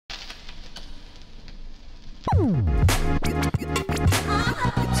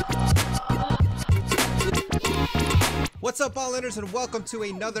What's up, All-Inners, and welcome to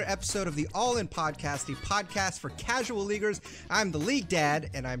another episode of the All-In Podcast, a podcast for casual leaguers. I'm the League Dad,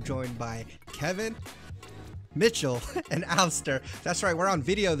 and I'm joined by Kevin, Mitchell, and Alistair. That's right, we're on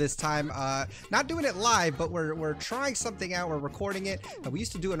video this time. Not doing it live, but we're trying something out. We're recording it. We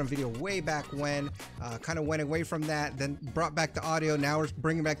used to do it on video way back when. Kind of went away from that, then brought back the audio. Now we're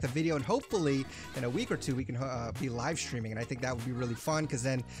bringing back the video, and hopefully in a week or two we can be live streaming. And I think that would be really fun because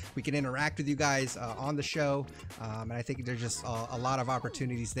then we can interact with you guys on the show. And I think there's just a lot of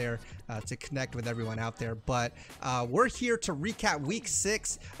opportunities there to connect with everyone out there. But we're here to recap week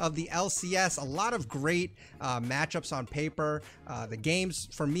 6 of the LCS. A lot of great matchups on paper. The games,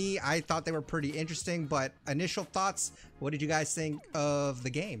 for me, I thought they were pretty interesting, but initial thoughts, what did you guys think of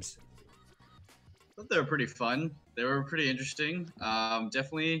the games? I thought they were pretty fun. They were pretty interesting.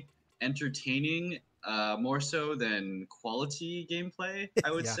 Definitely entertaining, more so than quality gameplay,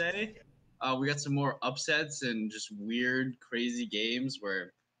 I would say. We got some more upsets and just weird, crazy games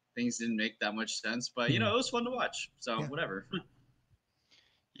where things didn't make that much sense, but you know, it was fun to watch. So whatever.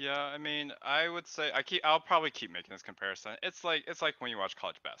 Yeah, I mean, I would say I'll probably keep making this comparison. It's like when you watch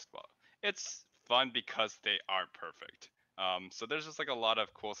college basketball. It's fun because they aren't perfect. So there's just like a lot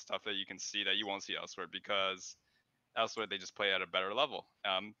of cool stuff that you can see that you won't see elsewhere because elsewhere they just play at a better level.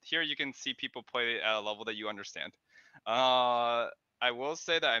 Here you can see people play at a level that you understand. I will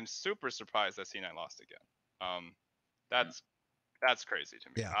say that I'm super surprised that C9 lost again. That's crazy to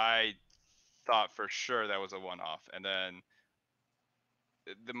me. Yeah. I thought for sure that was a one-off, and then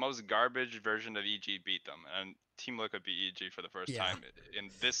the most garbage version of EG beat them, and Team Liquid beat EG for the first time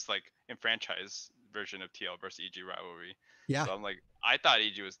in this in franchise version of TL versus EG rivalry. Yeah. So I'm like, I thought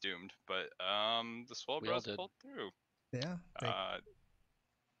EG was doomed, but the Swole Bros pulled through. Yeah.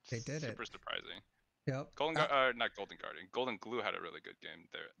 They did super surprising. Yep. Not Golden Guardian. Golden Glue had a really good game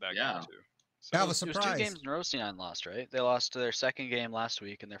there. That game too. So that was surprised. It was 2 games in a row C9 lost, right? They lost their second game last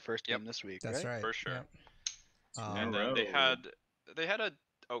week and their first game this week. That's right. For sure. Yep. And then they had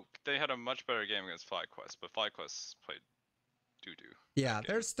a much better game against FlyQuest, but FlyQuest played doo-doo. Yeah,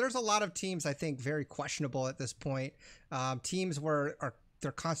 there's a lot of teams I think very questionable at this point. Teams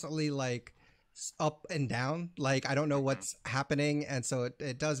they're constantly like up and down. Like I don't know what's happening, and so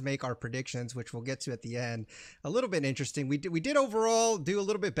it does make our predictions, which we'll get to at the end, a little bit interesting. We did overall do a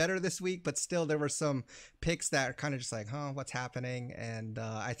little bit better this week, but still there were some picks that are kind of just like, what's happening? And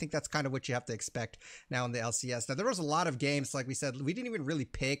I think that's kind of what you have to expect now in the LCS. Now there was a lot of games, like we said, we didn't even really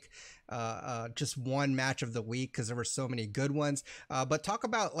pick just one match of the week because there were so many good ones. But talk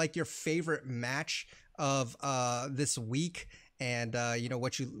about like your favorite match of this week. And you know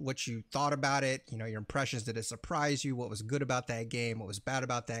what you thought about it, you know, your impressions. Did it surprise you? What was good about that game? What was bad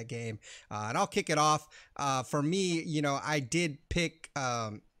about that game? And I'll kick it off. For me, you know, I did pick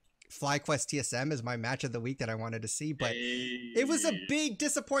FlyQuest TSM as my match of the week that I wanted to see, but it was a big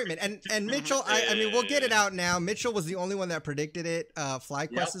disappointment. And Mitchell, I mean, we'll get it out now. Mitchell was the only one that predicted it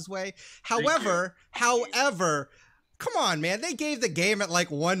FlyQuest's way. However, come on, man. They gave the game at like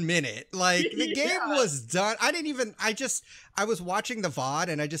 1 minute. Like the game was done. I was watching the VOD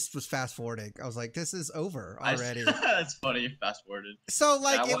and I just was fast forwarding. I was like, this is over already. That's funny. Fast forwarded. So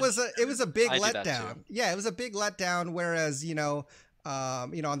like it was a big letdown. Yeah, it was a big letdown. Whereas, you know,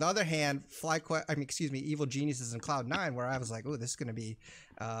 on the other hand, Evil Geniuses and Cloud9, where I was like, oh, this is going to be,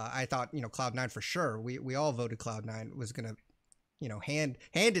 I thought, you know, Cloud9 for sure. We all voted Cloud9 was going to, you know, hand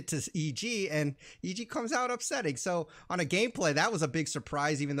it to EG, and EG comes out upsetting. So on a gameplay, that was a big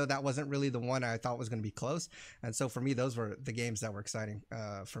surprise, even though that wasn't really the one I thought was going to be close. And so for me, those were the games that were exciting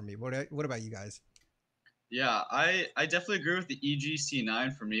for me. What about you guys? Yeah, I definitely agree with the EG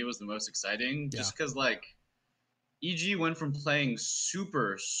C9. For me, was the most exciting, just because like EG went from playing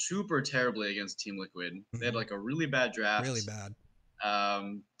super terribly against Team Liquid. They had like a really bad draft. Really bad.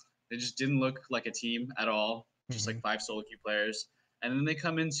 They just didn't look like a team at all. Just like 5 solo queue players, and then they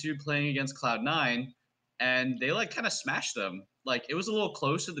come into playing against Cloud9, and they like kind of smashed them. Like it was a little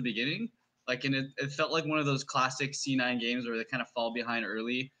close at the beginning, like, and it felt like one of those classic C9 games where they kind of fall behind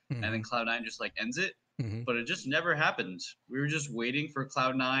early, and then Cloud9 just like ends it. But it just never happened. We were just waiting for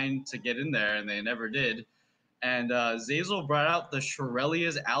Cloud9 to get in there, and they never did. And Zeyzal brought out the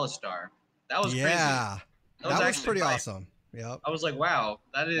Shirelia's Alistar. That was crazy. That was pretty awesome. Yep. I was like, wow,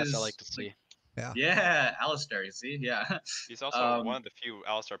 that is. That's what I like to see. Yeah, Alistar, you see? Yeah. He's also one of the few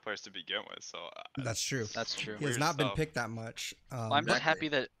Alistar players to begin with, so that's true. That's true. He has not been picked that much. Well, I'm just happy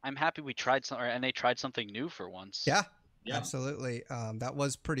we tried and they tried something new for once. Yeah. Absolutely. That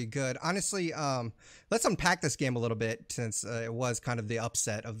was pretty good. Honestly, let's unpack this game a little bit since it was kind of the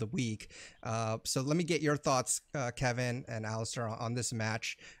upset of the week. So let me get your thoughts, Kevin and Alistair, on this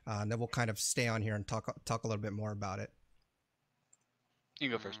match, and then we'll kind of stay on here and talk a little bit more about it. You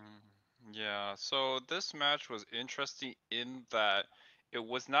can go first. Yeah, so this match was interesting in that it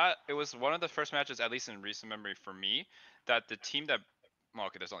was one of the first matches, at least in recent memory for me, that the team that, well,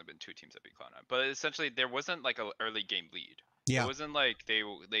 okay, there's only been 2 teams that beat Cloud9, but essentially there wasn't like an early game lead. It Yeah. wasn't like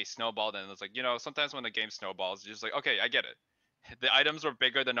they snowballed and it was like, sometimes when the game snowballs, you're just like, okay, I get it. The items were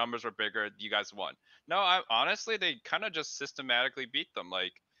bigger, the numbers were bigger, you guys won. No, honestly, they kind of just systematically beat them.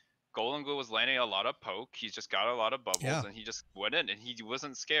 Like, Golden Glue was landing a lot of poke. He's just got a lot of bubbles, Yeah. and he just went in, and he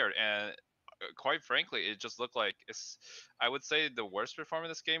wasn't scared. And quite frankly, it just looked like I would say the worst performer in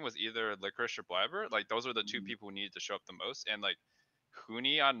this game was either Licorice or Blabber. Like, those are the 2 people who needed to show up the most. And like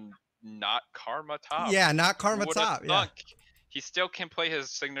Huni on not Karma top. Yeah, not Karma Who would've top. Yeah. thunk he still can play his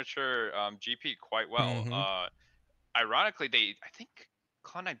signature GP quite well. Mhm. Ironically, I think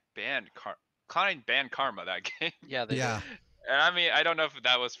Cloud9 banned Karma that game. Yeah, they Yeah. did. And I mean, I don't know if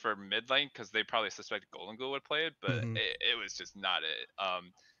that was for mid lane because they probably suspected Golden Glue would play it, but Mhm. it was just not it.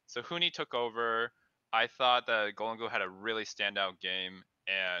 So Huni took over. I thought that Golden Glue had a really standout game,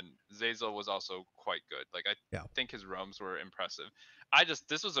 and Zeyzal was also quite good. Like I Yeah. think his roams were impressive.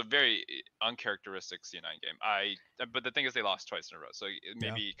 This was a very uncharacteristic C9 game. But the thing is, they lost twice in a row, so it may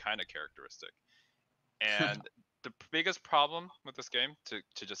Yeah. be kind of characteristic. And the biggest problem with this game, to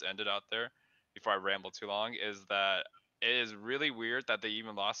just end it out there, before I ramble too long, is that it is really weird that they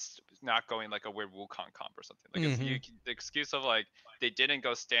even lost not going like a weird Wukong comp or something. Like the excuse of like they didn't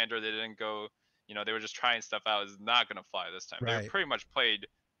go standard, they didn't go, they were just trying stuff out is not gonna fly this time. They Right. pretty much played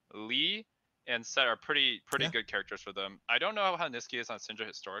Lee and Set are pretty Yeah. good characters for them. I don't know how Niski is on Syndra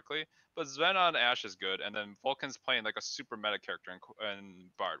historically, but Sven on Ashe is good, and then Vulcan's playing like a super meta character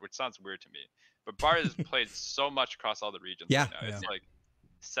in Bard, which sounds weird to me. But Bard is played so much across all the regions Yeah, right now. It's yeah. like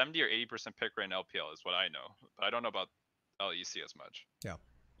 70 or 80% pick rate in LPL is what I know, but I don't know about LEC as much.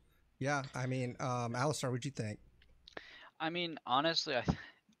 Yeah. I mean, Alistar, what'd you think? I mean, honestly,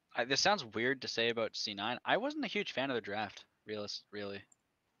 this sounds weird to say about C9. I wasn't a huge fan of the draft, really.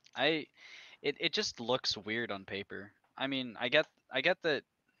 It just looks weird on paper. I mean, I get that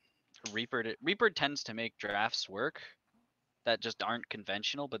Reaper tends to make drafts work that just aren't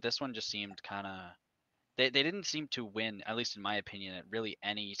conventional, but this one just seemed kind of they didn't seem to win, at least in my opinion, at really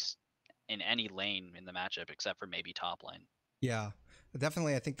in any lane in the matchup except for maybe top lane. Yeah,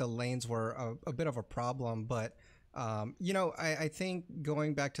 definitely. I think the lanes were a bit of a problem, but I think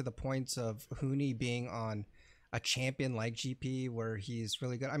going back to the points of Huni being on a champion like GP where he's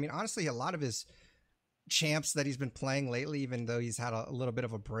really good. I mean, honestly, a lot of his champs that he's been playing lately, even though he's had a little bit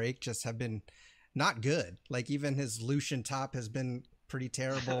of a break, just have been not good. Like even his Lucian top has been pretty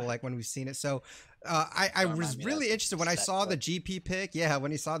terrible. Like when we've seen it. So I Don't was remind me really that interested when I set saw the clip. GP pick. Yeah,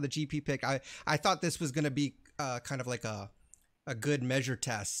 when he saw the GP pick, I thought this was going to be kind of like a good measure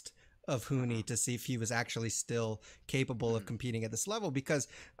test of Huni to see if he was actually still capable of competing at this level. Because,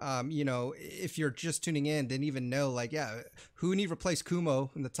 if you're just tuning in, didn't even know, like, yeah, Huni replaced Kumo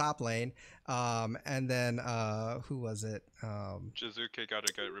in the top lane. And then, who was it? Jizuke got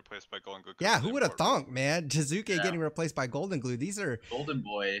to get replaced by Golden Glue. Yeah, who would have thunk, man? Jizuke getting replaced by Golden Glue. These are Golden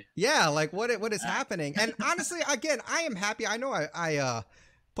Boy. yeah, like what is happening? And honestly, again, I am happy. I know I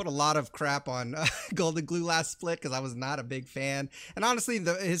put a lot of crap on Golden Glue last split because I was not a big fan. And honestly,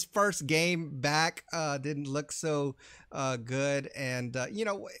 his first game back didn't look so good. And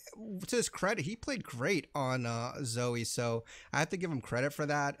to his credit, he played great on Zoe. So I have to give him credit for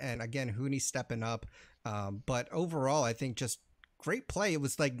that. And again, Huni stepping up. But overall, I think just great play. It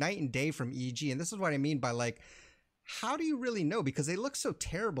was like night and day from EG. And this is what I mean by like, how do you really know? Because they look so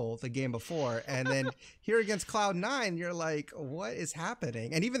terrible the game before. And then here against Cloud9, you're like, what is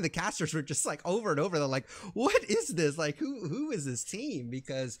happening? And even the casters were just like over and over. They're like, what is this? Like, who is this team?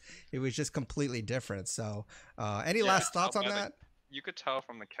 Because it was just completely different. So any last thoughts on that? You could tell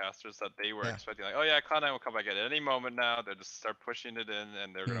from the casters that they were Yeah. expecting, like, oh yeah, Cloud9 will come back at any moment now. They'll just start pushing it in,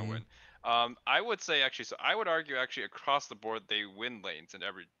 and they're gonna Mhm. win. I would say actually, so I would argue actually across the board they win lanes in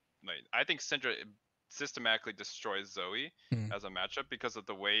every lane. I think Syndra systematically destroys Zoe Mhm. as a matchup because of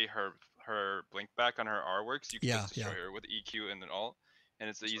the way her blink back on her R works. You can Yeah, just destroy yeah. her with EQ and then ult, and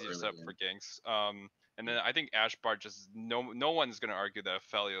it's the It's easiest really setup good. for ganks. And then I think Ash Bard just no one's gonna argue that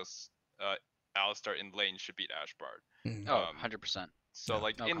Felios, Alistar in lane should beat Ash Bard. Mhm. Oh, Um, 100%. So Yeah.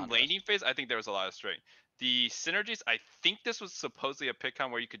 like No in contest. laning phase, I think there was a lot of strength. The synergies, I think this was supposedly a pick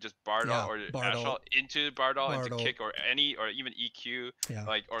on where you could just Bard Yeah, ult or Bard Ash ult. ult into Bard ult into Bard ult. kick or even EQ, Yeah.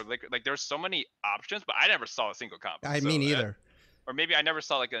 like or like there's so many options, but I never saw a single combo. I So, mean, either. or maybe I never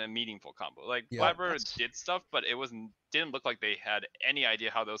saw like a meaningful combo. Like Yeah. Blabber That's- did stuff, but it didn't look like they had any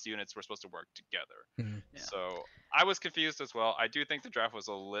idea how those units were supposed to work together. Mhm. Yeah. So I was confused as well. I do think the draft was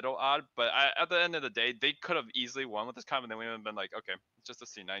a little odd, but at the end of the day, they could have easily won with this comp, and then we would have been like, okay, it's just a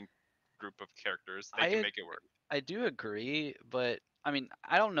C9 group of characters. They can make it work. I do agree, but I mean,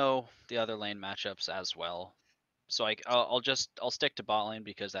 I don't know the other lane matchups as well. So I'll stick to bot lane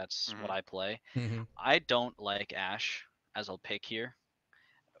because that's what I play. Mhm. I don't like Ashe as a pick here,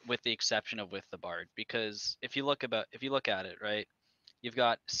 with the exception of with the Bard, because if you look at it, right, you've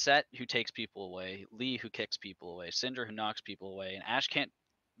got Set who takes people away, Lee who kicks people away, Syndra who knocks people away, and Ashe can't,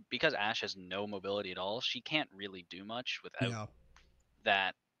 because Ashe has no mobility at all. She can't really do much without Yeah.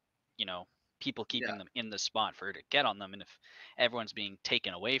 that, people keeping them in the spot for her to get on them. And if everyone's being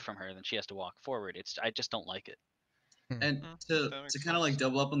taken away from her, then she has to walk forward. I just don't like it. And to kind of like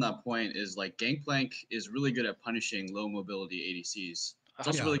double up on that point is like Gangplank is really good at punishing low mobility ADCs. It's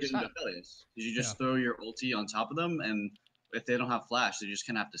also really good in Aphelios. You just throw your ulti on top of them, and if they don't have flash, they just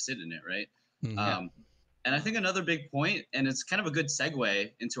kind of have to sit in it, right? And I think another big point, and it's kind of a good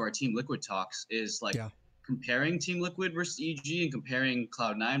segue into our Team Liquid talks, is like comparing Team Liquid versus EG and comparing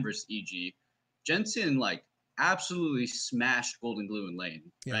Cloud9 versus EG. Jensen like absolutely smashed Golden Glue in lane,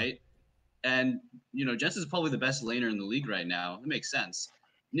 right? And Jensen's probably the best laner in the league right now. It makes sense.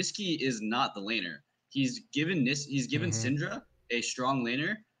 Nisqy is not the laner. He's given Syndra a strong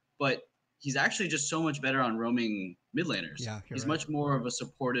laner, but he's actually just so much better on roaming mid laners. He's much more of a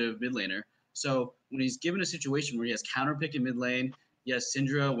supportive mid laner. So when he's given a situation where he has counter pick in mid lane, he has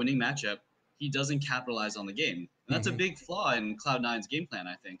Syndra winning matchup, he doesn't capitalize on the game. And that's a big flaw in Cloud9's game plan,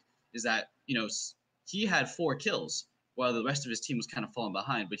 I think, is that, he had 4 kills while the rest of his team was kind of falling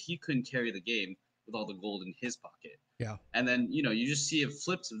behind, but he couldn't carry the game with all the gold in his pocket. And then, you just see it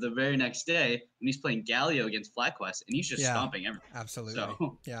flipped the very next day when he's playing Galio against FlyQuest, and he's just stomping everything. Absolutely.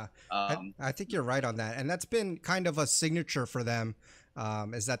 So, I think you're right on that. And that's been kind of a signature for them,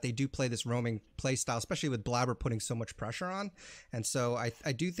 is that they do play this roaming play style, especially with Blabber putting so much pressure on. And so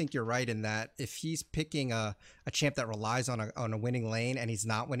I do think you're right in that if he's picking a champ that relies on a winning lane and he's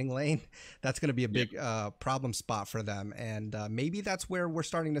not winning lane, that's going to be a big problem spot for them. And maybe that's where we're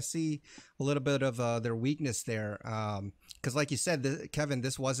starting to see a little bit of their weakness there. Because like you said, Kevin,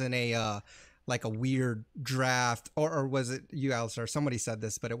 this wasn't like a weird draft, or was it you, Alistair? Somebody said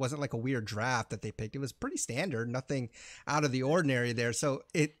this, but it wasn't like a weird draft that they picked. It was pretty standard, nothing out of the ordinary there. So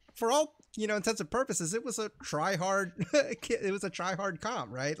for all intents and purposes, it was a try hard. It was a try hard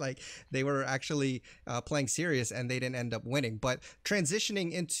comp, right? Like they were actually playing serious, and they didn't end up winning. But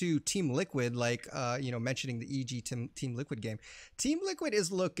transitioning into Team Liquid, like mentioning the EG Team Liquid game, Team Liquid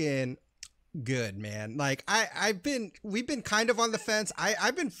is looking good, man. Like we've been kind of on the fence.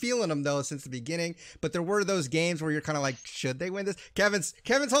 I've been feeling them though since the beginning, but there were those games where you're kind of like, should they win this? Kevin's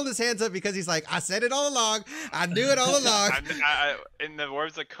holding his hands up because he's like, I said it all along. I knew it all along. In the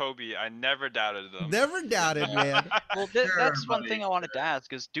words of Kobe, I never doubted them. Never doubted, man. Well, that's one thing I wanted to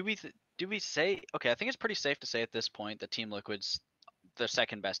ask is, do we say, okay, I think it's pretty safe to say at this point that Team Liquid's the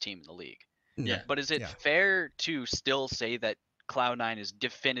second best team in the league. But is it fair to still say that Cloud9 is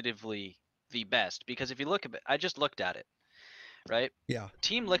definitively the best? Because if you look at it, I just looked at it, right?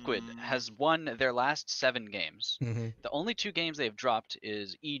 Team Liquid has won their last 7 games. The only 2 games they've dropped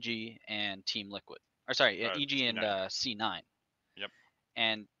is EG and Team Liquid, or sorry, EG and C9.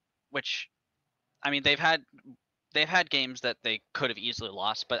 And which, I mean, they've had games that they could have easily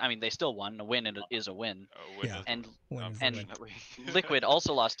lost, but I mean, they still won. A win is a win. And Liquid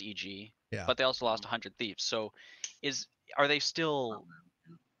also lost to EG, but they also lost 100 Thieves. So are they still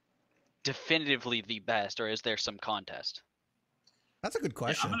definitively the best, or is there some contest? That's a good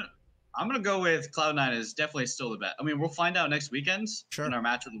question. I'm gonna go with Cloud9 is definitely still the best. I mean, we'll find out next weekend in our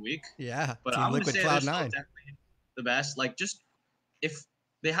match of the week. But Team I'm Liquid gonna say they're still Cloud9 definitely the best. Like, just if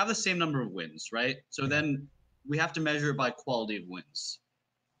they have the same number of wins, right? So then we have to measure it by quality of wins.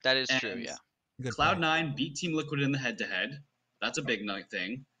 That is true. Yeah. Cloud9 beat Team Liquid in the head-to-head. That's a big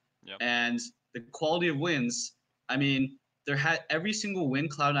thing. And the quality of wins, I mean, every single win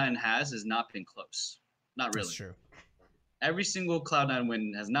Cloud9 has not been close. Not really. That's true. Every single Cloud9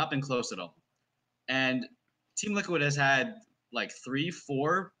 win has not been close at all. And Team Liquid has had like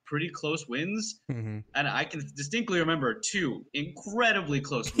 3-4 pretty close wins. And I can distinctly remember 2 incredibly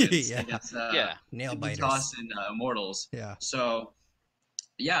close wins against nail biters Toss and Immortals. So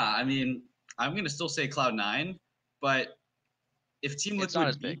I mean, I'm gonna still say Cloud9, but if Team Liquid, it's not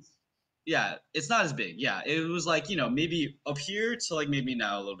as big. It's not as big. It was like, maybe up here to like maybe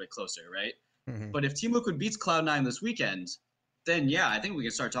now a little bit closer, right? But if Team Liquid beats Cloud9 this weekend, then I think we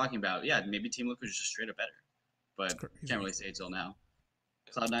can start talking about maybe Team Liquid is just straight up better. But can't really say it till now.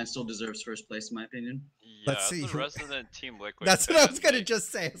 Cloud9 still deserves first place, in my opinion. Yeah, Let's see. the Resident Team Liquid. That's what I was fan, gonna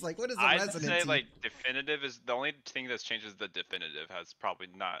just say. It's like, what is a I'd Resident say team? like definitive is the only thing that's changed is the definitive has probably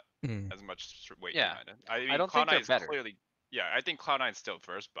not Hmm. as much weight Yeah. behind it. I mean, don't think Cloud9 they're is better. clearly. Yeah, I think Cloud9 is still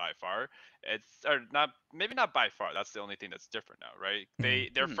first by far. It's or not, maybe not by far. That's the only thing that's different now, right?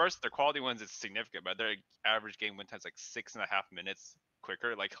 Their Mhm. first, their quality wins is significant, but their average game win time's like 6.5 minutes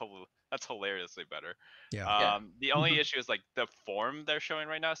quicker. Like, that's hilariously better. Yeah. The only issue is like the form they're showing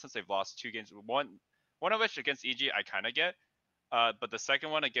right now since they've lost 2 games. One of which against EG I kind of get. But the second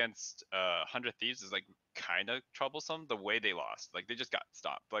one against 100 Thieves is like kind of troublesome. The way they lost, like they just got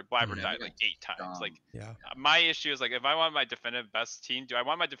stopped. Like Blabber Mhm. died Yeah, like 8 times. Like Yeah. my issue is like if I want my definitive best team, do I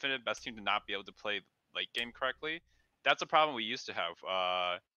want my definitive best team to not be able to play late game correctly? That's a problem we used to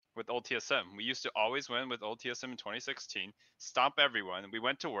have with old TSM. We used to always win with old TSM in 2016, stomp everyone. We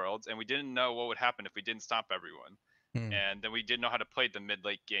went to Worlds and we didn't know what would happen if we didn't stomp everyone. Hmm. And then we didn't know how to play the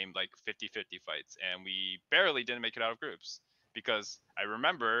mid-late game like 50-50 fights, and we barely didn't make it out of groups because I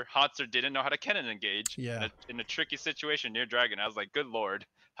remember Hotzer didn't know how to cannon engage Yeah. in a tricky situation near Dragon. I was like, good lord,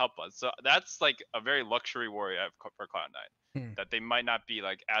 help us. So that's like a very luxury worry I have for Cloud9, Hmm. that they might not be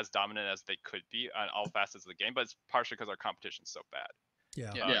like as dominant as they could be on all facets of the game, but it's partially because our competition's so bad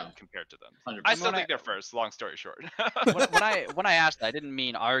Yeah. Yeah. Yeah. compared to them. 100%. I still when I- think they're first. Long story short. when I asked, I didn't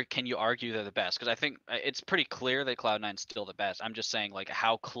mean can you argue they're the best? Because I think it's pretty clear that Cloud9's still the best. I'm just saying like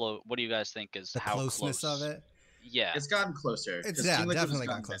how close. What do you guys think is The how closeness close? of it. Yeah. It's gotten closer. It's 'cause yeah, Team Liquid has definitely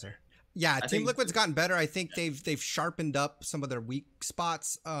gotten better. closer. Yeah, I Team think Liquid's it's- gotten better. I think they've sharpened up some of their weak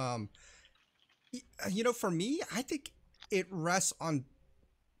spots. For me, I think it rests on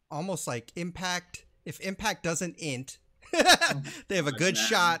almost like Impact. If Impact doesn't int, they have a good man.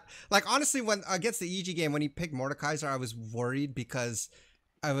 shot. Like honestly, when against the EG game when he picked Mordekaiser, I was worried because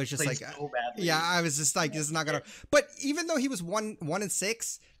I was just Plays like, so badly. yeah, I was just like, this is not gonna. But even though he was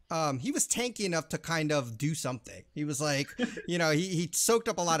 1-6, he was tanky enough to kind of do something. He was like, he soaked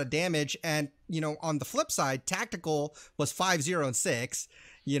up a lot of damage, and on the flip side, Tactical was 5-0-6.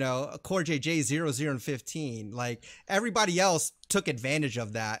 Core JJ 0-0-15. Like everybody else took advantage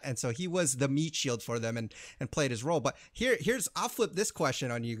of that, and so he was the meat shield for them and played his role. But here's I'll flip this question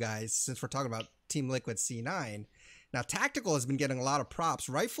on you guys since we're talking about Team Liquid C9. Now, Tactical has been getting a lot of props,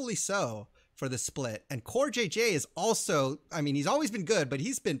 rightfully so, for the split. And Core JJ is also, I mean, he's always been good, but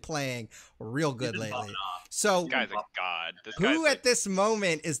he's been playing real good been lately. popping off. So, This guy's a god. This who guy's at like, this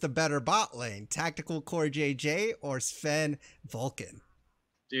moment is the better bot lane? Tactical Core JJ or Sven Vulcan?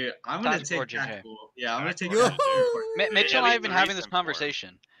 Dude, I'm gonna Tactical or take JJ? Tactical. Yeah, I'm gonna take Yo! Tactical. Mitchell and I have been the having this recent form.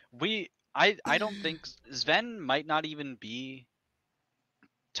 conversation. I don't think Sven might not even be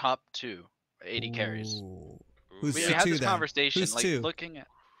top 2 80 carries. Ooh. Ooh, Who's We the had two this then? conversation, Who's like two? looking at.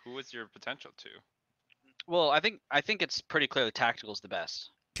 who is your potential to? Well, I think it's pretty clear that Tactical's the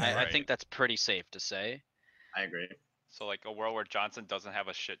best. Okay. I Right. think that's pretty safe to say. I agree. So like a world where Johnson doesn't have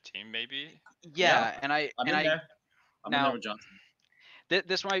a shit team, maybe. Yeah, and I I'm and in I there. I'm in now- there with Johnson.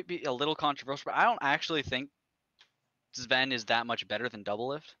 this might be a little controversial, but I don't actually think Sven is that much better than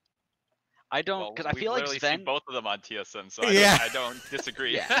Doublelift. I don't, Well, because I we've feel like literally Sven. seen both of them on TSM, so Yeah. I don't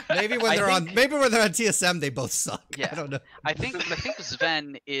disagree. Yeah. Maybe when I they're on think- TSM, they both suck. I Yeah. don't know. I think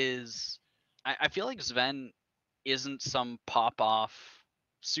Sven is. I feel like Sven isn't some pop off,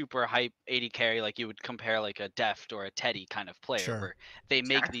 super hype 80 carry like you would compare like a Deft or a Teddy kind of player Sure. where they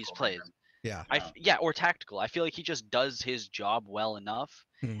make these Tactical, plays. man. Yeah. Yeah. Or tactical. I feel like he just does his job well enough,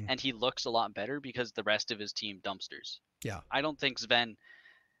 Hmm. and he looks a lot better because the rest of his team dumpsters. Yeah. I don't think Sven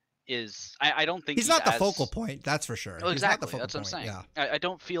is. I don't think He's not the as- focal point, that's for sure. Oh, He's not the exactly. focal That's what I'm point. saying. Yeah. I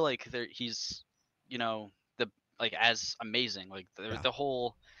don't feel like he's, as amazing. Like Yeah. the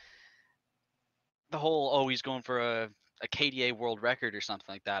whole oh, he's going for a KDA world record or something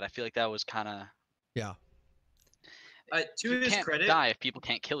like that. I feel like that was kind of. Yeah. To You his can't credit, die if people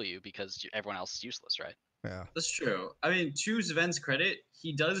can't kill you because everyone else is useless, right? Yeah. that's true. I mean, to Sven's credit,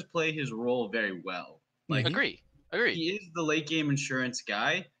 he does play his role very well. Like, Mhm. Agree. he is the late game insurance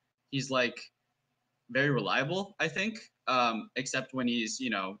guy. He's like very reliable, I think. Except when he's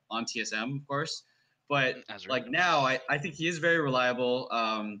on TSM, of course. But As like now, I think he is very reliable.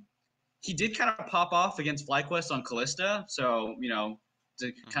 He did kind of pop off against FlyQuest on Callista, so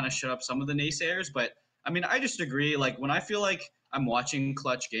to kind of shut up some of the naysayers. But I mean, I just agree. Like when I feel like I'm watching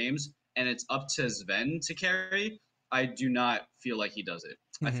clutch games and it's up to Sven to carry, I do not feel like he does it.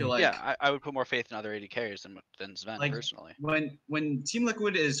 I feel like yeah, I would put more faith in other 80 carries than Sven Like, personally. when Team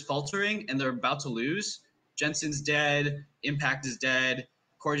Liquid is faltering and they're about to lose, Jensen's dead, Impact is dead,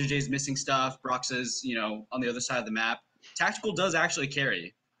 Core JJ's missing stuff, Brox is on the other side of the map. Tactical does actually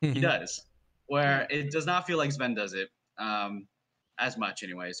carry. He Mhm. does. Where it does not feel like Sven does it. as much,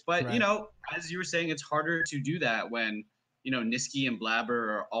 anyways. But Right. you know, as you were saying, it's harder to do that when you know Niski and Blabber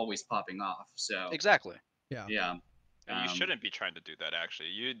are always popping off. So Exactly. Yeah. yeah, And you um, shouldn't be trying to do that, actually.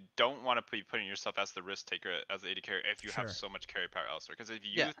 You don't want to be putting yourself as the risk taker as the AD carry if you Sure. have so much carry power elsewhere. Because if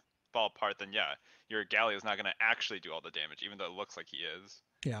you Yeah. fall apart, then yeah, your Galio is not going to actually do all the damage, even though it looks like he is.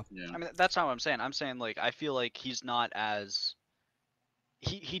 yeah. I mean, that's not what I'm saying. I'm saying like I feel like he's not as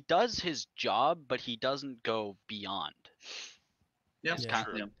he does his job, but he doesn't go beyond. Yeah. It's Yeah.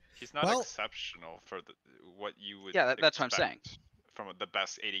 kind Yeah. He's not Well- exceptional for what you would. Yeah, that's what I'm saying. expect from the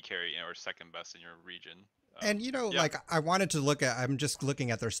best AD carry or second best in your region. And you know, yeah. like I wanted to look at, I'm just looking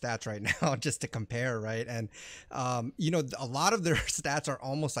at their stats right now just to compare, right? And, you know, a lot of their stats are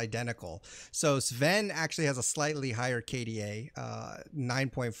almost identical. So Sven actually has a slightly higher KDA,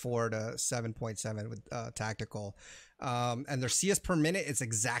 9.4 to 7.7 with tactical. And their CS per minute is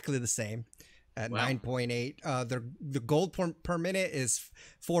exactly the same at Wow. 9.8. The gold per minute is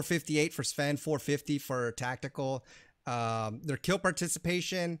 458 for Sven, 450 for tactical. Their kill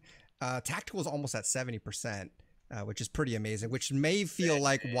participation, tactical is almost at 70%, which is pretty amazing. Which may feel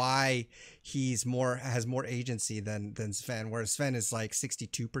like why he's has more agency than Sven, whereas Sven is like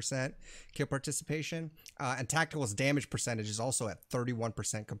 62% kill participation, and tactical's damage percentage is also at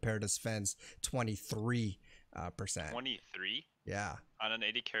 31% compared to Sven's 23%. 23 Yeah, on an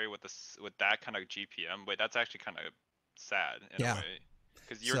AD carry with that kind of GPM. Wait, that's actually kind of sad in Yeah. a way.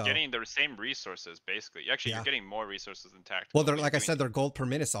 Because you're So- getting the same resources basically. Actually, Yeah. you're getting more resources than tactical. well, but they're you're like I doing- said, their gold per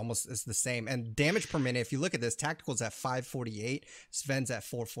minute is the same, and damage per minute. If you look at this, tactical's at 548, Sven's at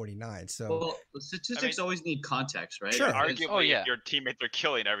 449. So Well, the statistics always need context, right? Sure. Because- Arguably, Oh, yeah. if your teammates are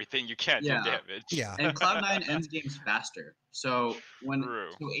killing everything, you can't Yeah. do damage. yeah, And Cloud9 ends games faster. So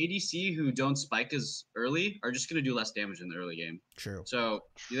True. so ADC who don't spike as early are just gonna do less damage in the early game. true. So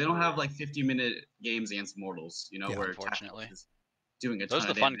they don't have True. like 50-minute games against mortals, you know, Yeah. where Unfortunately. Tactics is doing a Those ton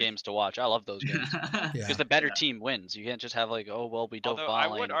are the of fun damage. games to watch. I love those games Yeah. because the better team wins. You can't just have like, oh well, we dove Although bot I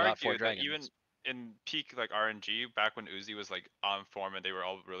lane, would got 4 argue that dragons. even in peak like RNG, back when Uzi was like on form and they were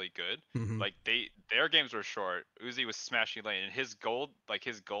all really good, Mhm. like their games were short. Uzi was smashing lane, and his gold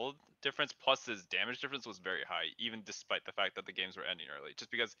difference plus his damage difference was very high, even despite the fact that the games were ending early,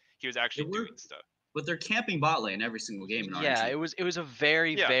 just because he was actually were- doing stuff. But they're camping bot lane every single game in Yeah, RNG. it was a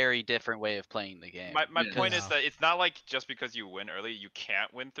very Yeah. very different way of playing the game. My Yeah. point Yeah. is that it's not like just because you win early, you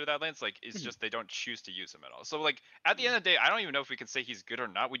can't win through that lane. It's like it's Mhm. just they don't choose to use him at all. So like at the end of the day, I don't even know if we can say he's good or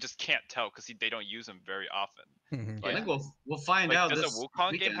not. We just can't tell because they don't use him very often. Mhm. I Yeah. think we'll find Like, out. does this a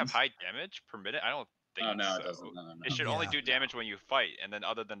Wukong game have weekend. high damage per minute? I don't think Oh no, so. it doesn't. No. It should only Yeah. do damage when you fight, and then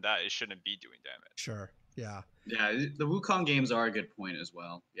other than that, it shouldn't be doing damage. Sure. Yeah. Yeah, the Wukong games are a good point as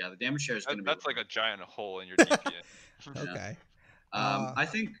well. Yeah, the damage share is going to be. That's like a giant hole in your DPS. Yeah. Okay. Uh, I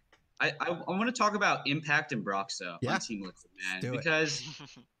think I want to talk about Impact and Broxah Yeah. on Team Liquid, man, do it. because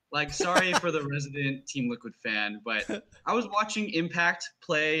like sorry for the resident Team Liquid fan, but I was watching Impact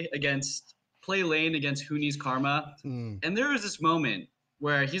play lane against Huni's Karma, mm, and there was this moment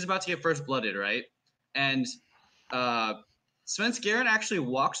where he's about to get first blooded, right? And Sven Skaren actually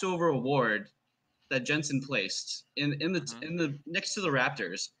walks over a ward that Jensen placed in the next to the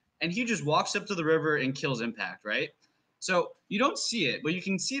Raptors, and he just walks up to the river and kills Impact, right? So you don't see it, but you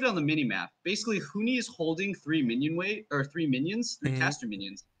can see it on the mini map. Basically, Huni is holding 3 minions, 3 Mhm. caster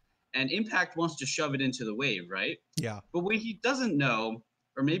minions, and Impact wants to shove it into the wave, right? yeah. But what he doesn't know,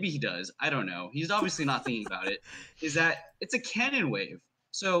 or maybe he does, I don't know. He's obviously not thinking about it. Is that it's a cannon wave,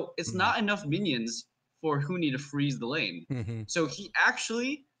 so it's Mhm. not enough minions for Huni to freeze the lane. Hmm. So he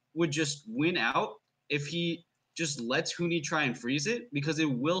actually would just win out if he just lets Huni try and freeze it, because it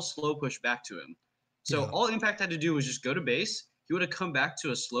will slow push back to him. So Yeah. all Impact had to do was just go to base. He would have come back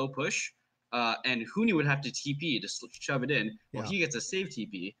to a slow push, and Huni would have to TP to shove it in. Well, Yeah. he gets a save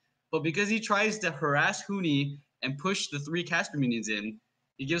TP. But because he tries to harass Huni and push the 3 caster minions in,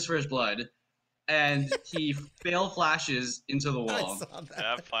 he gives first blood, and he fail flashes into the I wall. saw that.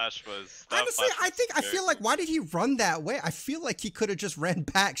 That flash was. That Honestly, flash I was think I very feel like cool. why did he run that way? I feel like he could have just ran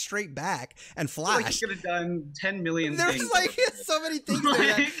back, straight back, and I feel like he flashed. could have done 10 million There's things. like so many things there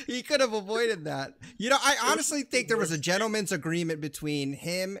that Like- he could have avoided that. You know, I was honestly the think there was a worst. gentleman's agreement between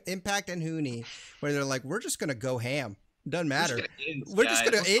him, Impact, and Huni, where they're like, "We're just gonna go ham. Doesn't matter. We're just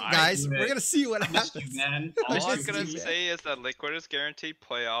gonna hit, hit, guys. do We're it. gonna see what Missed you, happens." man. All Let's I'm just gonna do that. say is that Liquid is guaranteed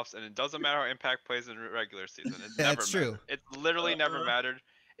playoffs, and it doesn't matter how Impact plays in regular season. It's Yeah, never that's mattered. true. It's literally never Uh-uh. mattered.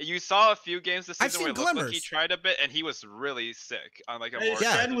 You saw a few games this I've season where seen it looked like he glimmers. tried a bit, and he was really sick on like a Hey, more.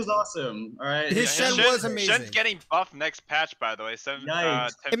 Yeah. Shen was awesome. All right. His Yeah, Shen was amazing. Shen's getting buffed next patch, by the way. Yikes.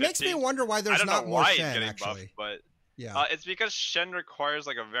 10, It makes me 15. wonder why I there's don't not know more why he's Shen. getting Actually, buffed, but yeah. it's because Shen requires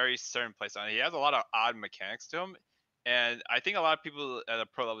like a very certain playstyle. He has a lot of odd mechanics to him. and I think a lot of people at the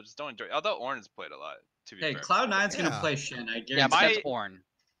pro level just don't enjoy. Although Oran's played a lot, to be Hey, fair. Cloud9's gonna Yeah. play Shen. I guarantee. Yeah, but that's My- Orn.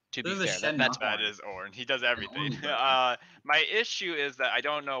 To be They're the fair, Shen that's knockout. That is Orn. He does everything. bro. My issue is that I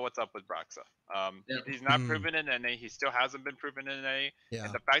don't know what's up with Broxa. Yeah. He's not Hmm. proven in NA. He still hasn't been proven in NA. Yeah.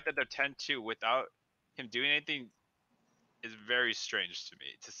 And the fact that they're 10-2 without him doing anything is very strange to me,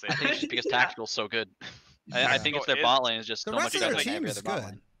 to say I think the it's just because least. Tactical's so good. I think it's So their bot lane is just The so rest much of better their than team every is other bot good.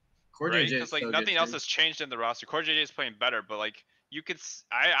 lane. Core Right? JJ Because is like so nothing good, else too. has changed in the roster. Core JJ is playing better, but like you could,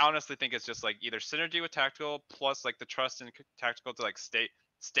 I honestly think it's just like either synergy with Tactical plus like the trust in Tactical to like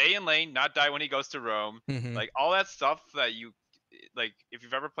stay in lane, not die when he goes to roam. Mhm. Like all that stuff that you like, if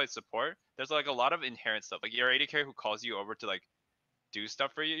you've ever played support, there's like a lot of inherent stuff. Like your AD carry who calls you over to like do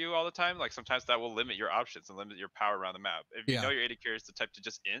stuff for you all the time. Like sometimes that will limit your options and limit your power around the map. If you Yeah. know your AD carry is the type to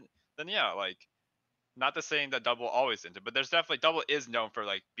just int, then yeah, like. Not the saying that double always into, but there's definitely double is known for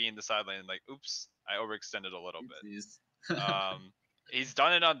like being the side lane and like, oops, I overextended a little bit. Oopsies. He's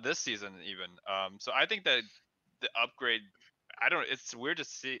done it on this season even. So I think that the upgrade, I don't. It's weird to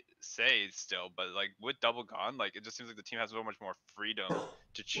say still, but like with double gone, like it just seems like the team has so much more freedom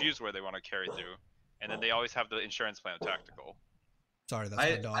to choose where they want to carry through, and then they always have the insurance plan of Tactical. Sorry, that's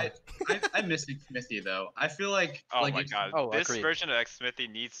my dog. I miss Smithy though. I feel like Oh like my if- god, Oh, this agreed. version of X Smithy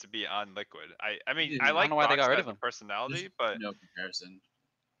needs to be on Liquid. I mean, Dude, I I like don't know why they got Brox rid as of a him. personality, there's but no comparison.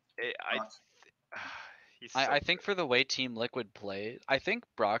 I Brox. he's so I think good. for the way Team Liquid play, I think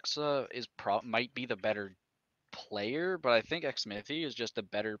Broxa is might be the better player, but I think Xmithy is just a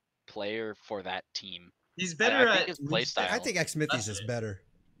better player for that team. He's I better think at his reach playstyle- I think X Smithy's That's just it. better.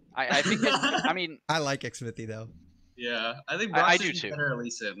 I think it's, I mean, I like X Smithy though. Yeah, I think I Brox do is too. better at Lee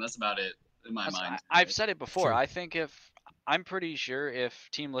Sin. That's about it in my mind. I've said it before. True. I think I'm pretty sure if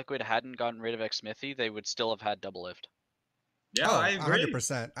Team Liquid hadn't gotten rid of Xmithy, they would still have had double lift. Yeah, Oh, I agree.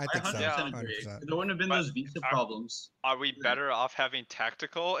 100%. I think so. 100% agree. 100%. There wouldn't have been But those visa are- problems. Are we better off having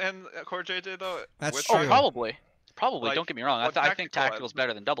Tactical and Core JJ though? That's with true. Oh, probably. Probably. Like, Don't get me wrong. well, I think Tactical, Tactical's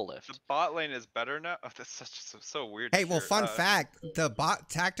better than double lift. The bot lane is better now. Oh, that's so weird. Hey, to well, hear. fun fact: the bot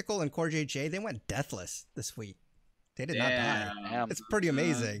Tactical and Core JJ they went deathless this week. They did not die. Damn. It's pretty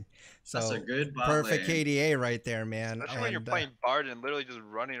amazing. That's So a good bot perfect lane. KDA right there, man. Especially when you're And, playing Bard and literally just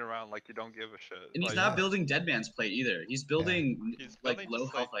running around like you don't give a shit. And he's Like, not yeah. building Dead Man's plate either. He's building He's like building low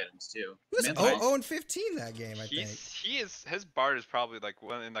just, health like- items too. he was Man's 0 nice. and 15 that game, I think. his Bard is probably like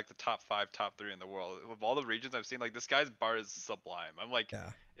one in like the top 5, top 3 in the world. Of all the regions I've seen, like this guy's Bard is sublime. I'm like, Yeah.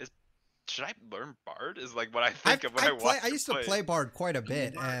 should I learn Bard? Is like what I think of when I watch. I used to play Bard quite a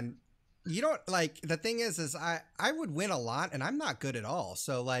bit, and you don't like the thing is I would win a lot, and I'm not good at all.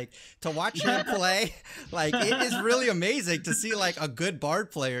 So like to watch him play, like it is really amazing to see like a good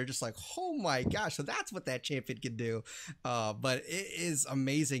Bard player just like, oh my gosh, so that's what that champion can do. But it is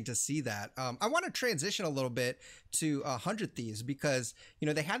amazing to see that. I want to transition a little bit to 100 Thieves because you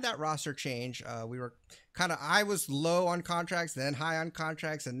know they had that roster change. We were I was low on contracts, then high on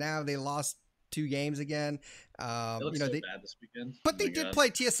contracts, and now they lost 2 games again. It looks You know, so they, bad this weekend. but Oh they my did God. play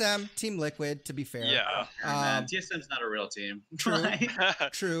TSM, Team Liquid, to be fair. Yeah. Man, TSM's not a real team. True. Like,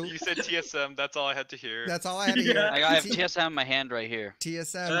 True. You said TSM. That's all I had to hear. That's all I had to hear. Yeah. I have TSM in my hand right here.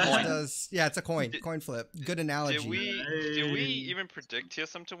 TSM Coin. does, yeah, it's a coin flip. Good analogy. Did we Hey. even predict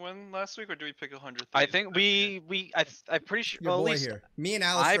TSM to win last week, or did we pick 100? I think I'm pretty sure. Your Well, at boy least here. Me and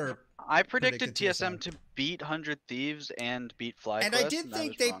Alistair. I predicted predicted TSM TSM to beat 100 Thieves and beat FlyQuest. And I did was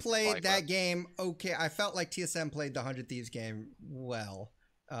think they wrong. played that FlyQuest. game okay. I felt like TSM played the 100 Thieves game well.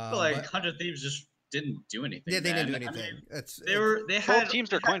 I feel like But- 100 Thieves just didn't do anything. yeah, they didn't do man. I anything. mean, It's they had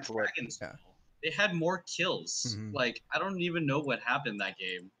teams they are had coin flip. Dragons Yeah. fall. They had more kills. Mhm. Like I don't even know what happened that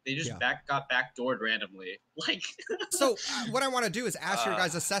game. They just Yeah. got backdoored randomly. Like So what I want to do is ask your Uh.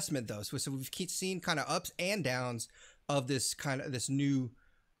 guys' assessment though. So we've seen kind of ups and downs of this new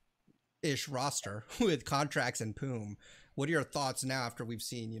ish roster with contracts and Poom. What are your thoughts now after we've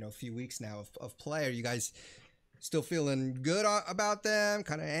seen, a few weeks now of play? Are you guys still feeling good about them?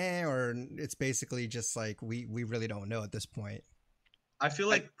 Kind of or it's basically just like we really don't know at this point. I feel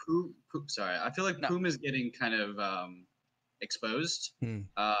like Poom. Sorry, I feel like No. Poom is getting kind of exposed. Hmm.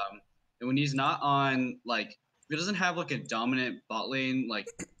 And when he's not on, like, if he doesn't have like a dominant bot lane, like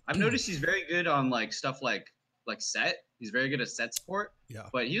I've noticed he's very good on like stuff like set. He's very good at set support. Yeah.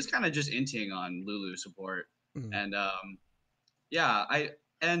 But he was kind of just inting on Lulu support, Mhm. and yeah,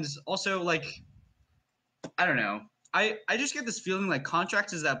 and also like I don't know. I just get this feeling like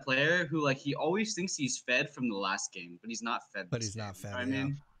Contracts is that player who like he always thinks he's fed from the last game, but he's not fed. But this he's not game, fed, you know what I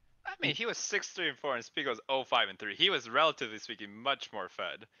mean, I mean, he was 6-3-4 and Spica was 0-5-3. He was relatively speaking much more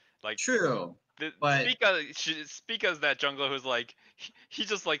fed. Like True, the but Spica's that jungler who's like he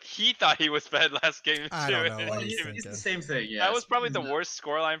just like he thought he was fed last game I too. don't know and what well, he's he was- he's the thinking. same thing. Yeah, that was probably Spica's the not- worst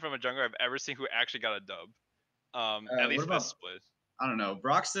scoreline from a jungler I've ever seen who actually got a dub. At least what about this split. I don't know.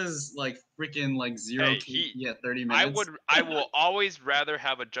 Brox's like freaking like 0 Hey, KP at 30 minutes. I will always rather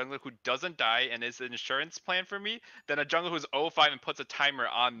have a jungler who doesn't die and is an insurance plan for me than a jungler who's 0-5 and puts a timer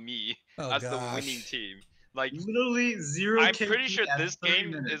on me Oh as the winning gosh. team. Like Literally 0 I'm KP pretty sure at this 30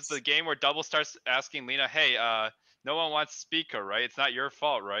 game minutes. is the game where Double starts asking Lena, "Hey, no one wants Spica, right? It's not your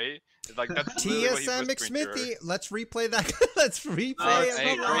fault, right?" It's like that's literally what he's TSM whispering to her. McSmithy, let's replay that. Let's replay I it.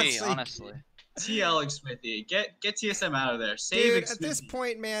 I for God's agree, sake. honestly. TL Smithy, get TSM out of there. Save Dude, Xmithy. at this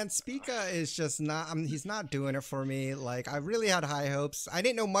point, man, Spica is just not. He's not doing it for me. Like, I really had high hopes. I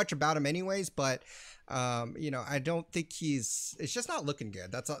didn't know much about him, anyways, but I don't think he's. It's just not looking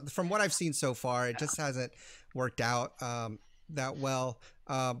good. That's from what I've seen so far. It just hasn't worked out that well.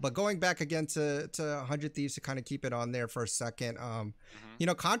 But going back again to 100 Thieves to kind of keep it on there for a second.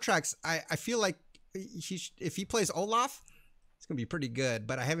 Contracts. I feel like if he plays Olaf, it's gonna be pretty good,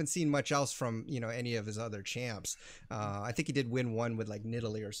 but I haven't seen much else from any of his other champs. I think he did win one with like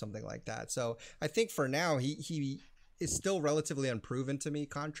Nidalee or something like that. So I think for now he is still relatively unproven to me.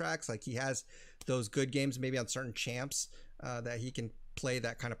 Contracts, like he has those good games maybe on certain champs that he can play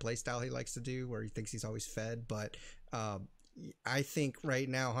that kind of play style he likes to do, where he thinks he's always fed. But I think right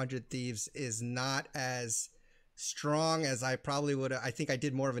now 100 Thieves is not as strong as I probably would. I think I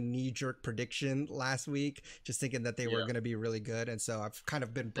did more of a knee-jerk prediction last week, just thinking that they were going to be really good, and so I've kind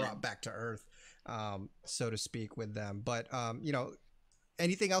of been brought back to earth, so to speak, with them. But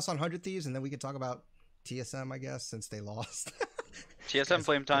anything else on 100 Thieves, and then we can talk about TSM, I guess, since they lost. TSM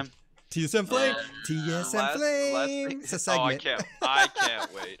flame time. TSM Flame, Uh, TSM last Flame. thing- It's a Oh, segment. I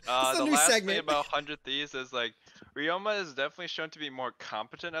can't wait. a The new last segment. thing about 100 Thieves is like Ryoma is definitely shown to be more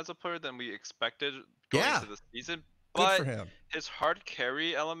competent as a player than we expected going Yeah. into the season. Good But for him. his hard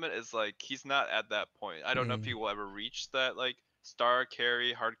carry element is like he's not at that point. I don't know if Mm. he will ever reach that like star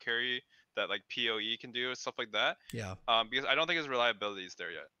carry, hard carry that like PoE can do, stuff like that. Yeah. Because I don't think his reliability is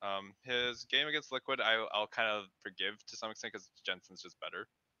there yet. His game against Liquid, I'll kind of forgive to some extent because Jensen's just better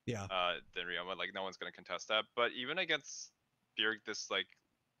Yeah. than Ryoma. Like no one's gonna contest that. But even against Bjerg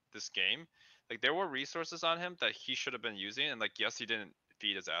this game, like there were resources on him that he should have been using, and like yes, he didn't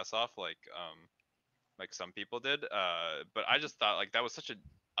feed his ass off like some people did. But I just thought like that was such an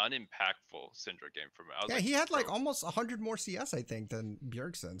unimpactful Syndra game for me. I was Yeah, like, he had like bro, almost 100 more CS, I think, than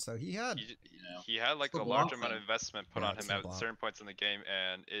Bjergsen. So he had. he had like It's the a large block amount of thing. investment put Yeah, on it's him the at block. certain points in the game,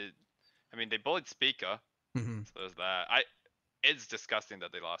 and I mean, they bullied Spica, Mhm. so there's that. It's disgusting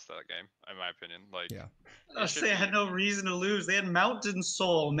that they lost that game, in my opinion. Like, Yeah. I it should say I be- had no reason to lose. They had Mountain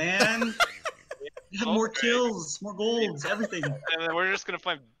Soul, man. They had more Okay. kills, more golds, everything. and then we're just gonna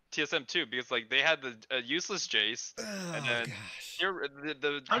find TSM too because like they had the useless Jace. Oh then gosh. Here,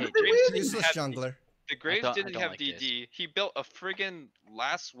 the How Hey, did they Graves win? didn't Useless have jungler. the Graves I didn't don't have like DD. He built a friggin'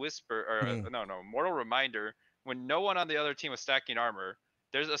 Last Whisper or Hmm. no Mortal Reminder when no one on the other team was stacking armor.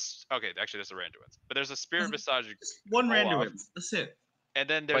 There's okay, actually there's a Randuin's, but there's a Spirit Visage, Just one Olaf. random. That's it. and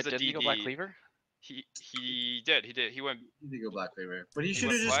then there's Wait, a didn't he DD. go Black Cleaver? He did. He went. He did go Black Cleaver, but he He should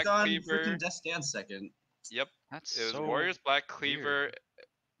went have just Black gone Cleaver. freaking Death Dance second. Yep. That's It was so Warriors, Black Cleaver, weird.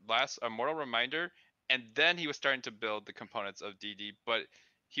 last Mortal Reminder, and then he was starting to build the components of DD, but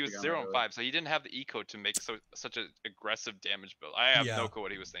he was Forgot 0 about and it. 5, so he didn't have the eco to make such an aggressive damage build. I have Yeah. no clue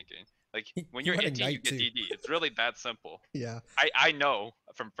what he was thinking. Like He- when he you're went inting, you Ignite, get too. DD. It's really that simple. Yeah. I know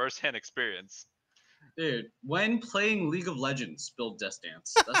from firsthand experience. Dude, when playing League of Legends, build Death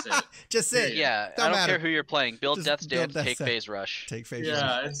Dance. That's it. Just it. Yeah, Don't I don't matter. care who you're playing. Build Just Death's build Dance, Death's take Dance. phase rush. Take face.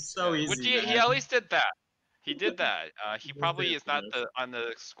 Yeah, it's so easy. Which he man. at least did that. He did that. He did probably that is not for us. on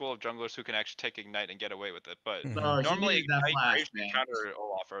the school of junglers who can actually take Ignite and get away with it, but Mhm. No, normally he needed that Ignite flash, Graves man. can counter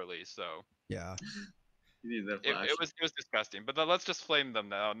Olaf early, so. Yeah. He needed that It, flash. it was disgusting, but then let's just flame them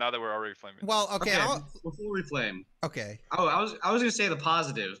now. Now that we're already flaming. them. Well, okay. Before we flame, Okay. I was gonna say the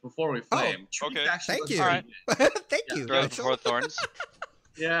positives before we flame. Trees okay. actually Thank look you. pretty Alright. good. Thank Yeah. you. Throws Rachel. before thorns.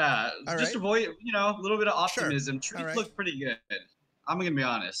 Yeah, All just right. avoid a little bit of optimism. All Trees right. look pretty good. I'm gonna be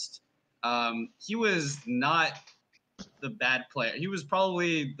honest. He was not the bad player. He was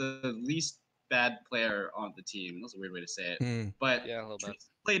probably the least bad player on the team. That's a weird way to say it. Hmm. But Yeah, a little bit. Trees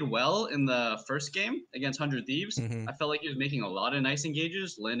played well in the first game against 100 Thieves. Mhm. I felt like he was making a lot of nice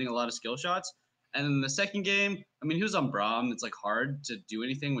engages, landing a lot of skill shots. And in the second game, I mean, he was on Braum. It's like hard to do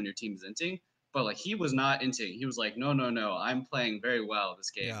anything when your team's inting. But like he was not inting. He was like, no, I'm playing very well this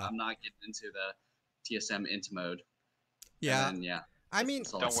game. Yeah. I'm not getting into the TSM int mode. Yeah. And then, yeah. I mean,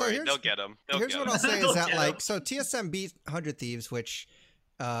 That's all. Don't so worry, here's they'll get him. here's what him. I'll say is They'll that get like 'em. so TSM beat 100 Thieves, which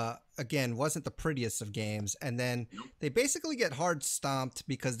again wasn't the prettiest of games, and then Nope. they basically get hard stomped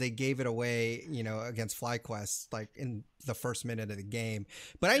because they gave it away, you know, against FlyQuest like in the first minute of the game.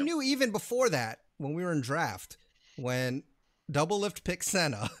 But I Yep. knew even before that, when we were in draft, when Double Lift picked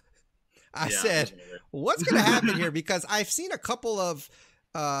Senna, I Yeah, said, that's what it is. what's going to happen here? Because I've seen a couple of,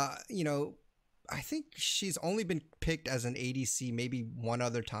 you know, I think she's only been picked as an ADC maybe one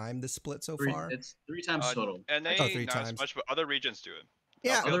other time this split so far. It's 3 times total. NA, Oh, 3 not times. as much, but other regions do it.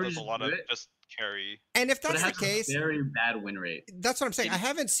 Yeah. LPL Other does a regions lot do of it. just carry. And if But it that's the has case, a very bad win rate. that's what I'm saying. It- I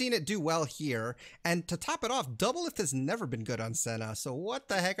haven't seen it do well here. And to top it off, Doublelift has never been good on Senna. So what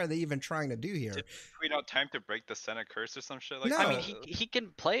the heck are they even trying to do here? Tweet out time to break the Senna curse or some shit like No. that. I mean, he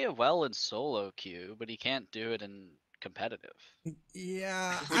can play it well in solo queue, but he can't do it in competitive.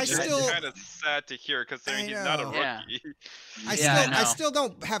 Yeah, Which I is still, kind of sad to hear considering I he's not a know. rookie. Yeah. I Yeah, still, I I know. still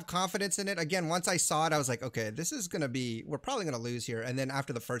don't have confidence in it. Again, once I saw it, I was like, okay, this is gonna be, we're probably gonna lose here. And then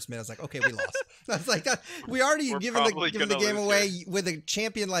after the first minute, I was like, okay, we lost. I was like, that, we already We're given the probably given the gonna game lose away here. with a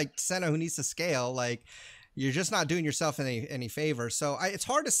champion like Senna who needs to scale. Like, you're just not doing yourself any favor. So it's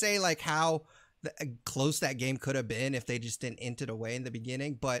hard to say like how close that game could have been if they just didn't int it away in the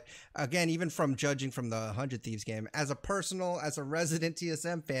beginning. But again, even from judging from the 100 Thieves game, as a resident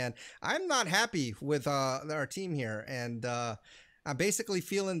TSM fan, I'm not happy with our team here, and I'm basically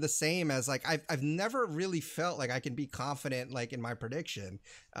feeling the same as like I've never really felt like I can be confident like in my prediction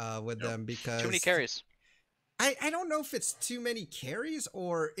with Yep. them because Too many carries. I don't know if it's too many carries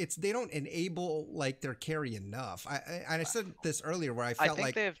or it's they don't enable like their carry enough. I said this earlier where I I felt think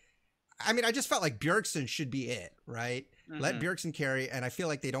like they've. I mean, I just felt like Bjergsen should be it, right? Let Mhm. Bjergsen carry, and I feel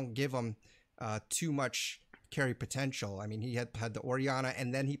like they don't give him too much carry potential. I mean, he had the Oriana,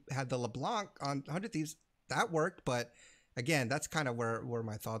 and then he had the LeBlanc on 100 Thieves. That worked, but again, that's kind of where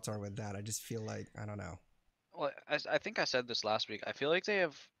my thoughts are with that. I just feel like, I don't know. Well, I think I said this last week. I feel like they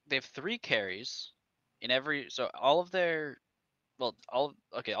have 3 carries in every. So all of their, well, all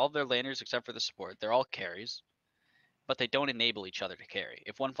of their laners except for the support, they're all carries, but they don't enable each other to carry.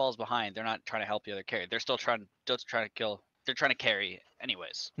 If one falls behind, they're not trying to help the other carry. They're still trying to kill. They're trying to carry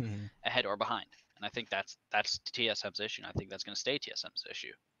anyways, ahead or behind. And I think that's TSM's issue. And I think that's going to stay TSM's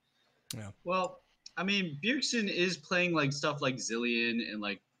issue. Well, I mean, Bjergsen is playing like stuff like Zillion and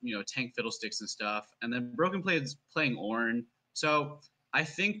like, you know, tank fiddlesticks and stuff, and then Broken Play is playing Ornn. So I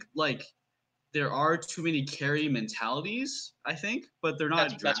think like there are too many carry mentalities, I think, but they're not.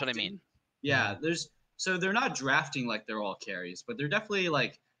 That's what I drafting. mean. Yeah, so they're not drafting like they're all carries, but they're definitely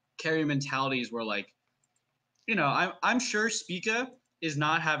like carry mentalities where like, you know, I'm sure Spica is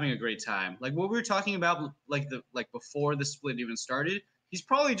not having a great time. Like what we were talking about, like before the split even started, he's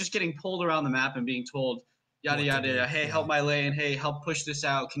probably just getting pulled around the map and being told, yada What to yada, do, yada, hey, yeah. help my lane, hey, help push this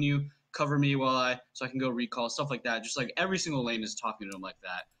out. Can you cover me so I can go recall, stuff like that. Just like every single lane is talking to him like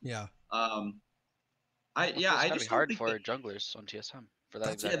that. Yeah. I It's just gotta be don't hard think for that- junglers on TSM for that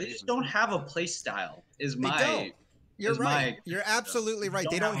That's- exact yeah, they reason. just don't have a play style. Is They my don't. You're is right. my- You're absolutely right.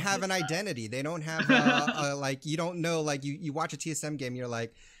 They don't have an identity. They don't have like you don't know like you watch a TSM game. You're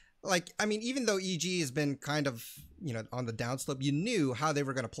like I mean even though EG has been kind of you know on the downslope, you knew how they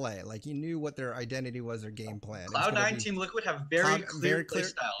were going to play. Like you knew what their identity was, their game plan. It was gonna Cloud9 be- Team Liquid have very very clear clear- play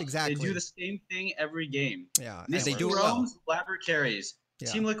styles. exactly. They do the same thing every game. Yeah, and Misty they do it well. roams, Blabber carries.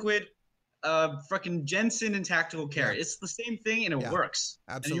 Yeah. Team Liquid, freaking Jensen and tactical carry. Yeah. It's the same thing and it Yeah, works.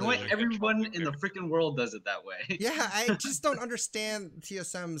 absolutely. And you know what? Everyone in the freaking world does it that way. Yeah, I just don't understand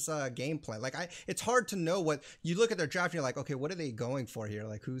TSM's game plan. Like, it's hard to know what you look at their draft and you're like, okay, what are they going for here?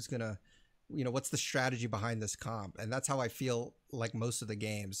 Like, who's gonna, you know, what's the strategy behind this comp? And that's how I feel like most of the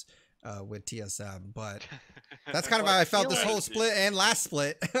games with TSM. But that's kind of how I felt this whole split and last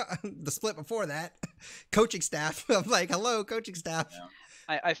split, the split before that. Coaching staff, I'm like, hello, coaching staff. Yeah.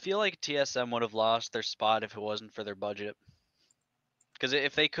 I feel like TSM would have lost their spot if it wasn't for their budget. Because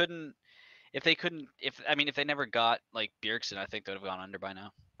if they never got like Bjergsen, I think they would have gone under by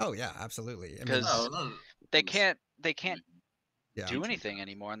now. Oh yeah, absolutely. I mean, 'Cause Oh, They can't yeah, do anything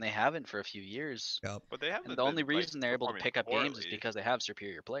anymore, and they haven't for a few years. yep. But they haven't. And the only been, like, reason they're able to performing pick up games is poorly. because they have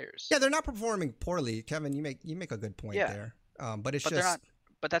superior players. Yeah, they're not performing poorly, Kevin. You make a good point Yeah. there. But it's But they're just not.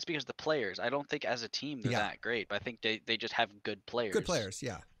 But that's because the players. I don't think as a team they're Yeah. that great. But I think they just have good players. good players.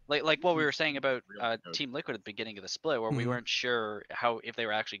 Yeah. Like what we were saying about Real good. Team Liquid at the beginning of the split, where we Mhm. weren't sure if they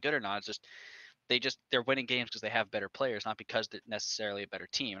were actually good or not. It's just they're winning games because they have better players, not because they're necessarily a better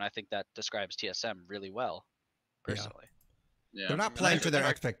team. And I think that describes TSM really well, Yeah. personally. yeah. They're not I mean, playing I- to their I-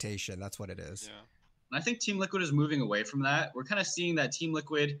 expectation. That's what it is. Yeah. And I think Team Liquid is moving away from that. We're kind of seeing that Team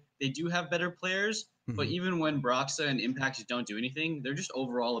Liquid, they do have better players, but Mhm. even when Broxa and Impact don't do anything, they're just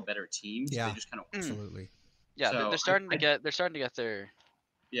overall a better team. So Yeah. they just kind of Absolutely. Yeah, So they're starting to get they're starting to get their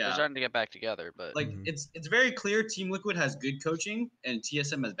they're yeah. starting to get back together, but Like Mhm. it's very clear Team Liquid has good coaching and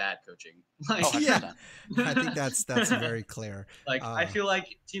TSM has bad coaching. Like, oh, 100%. Yeah. I think that's very clear. like I Uh, feel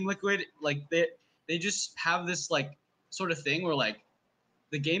like Team Liquid, like they just have this like sort of thing where like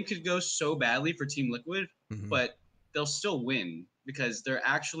the game could go so badly for Team Liquid, Mhm. but they'll still win because they're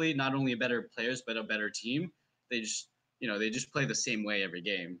actually not only better players but a better team. They just they just play the same way every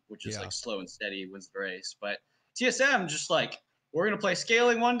game, which is Yeah. like slow and steady wins the race. But TSM just like we're gonna play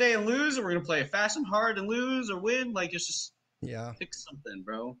scaling one day and lose, or we're gonna play fast and hard and lose or win. Like it's just Yeah. pick something,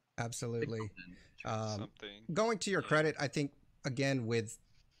 bro. Pick Absolutely. something. Something. Going to your Yeah. credit, I think again with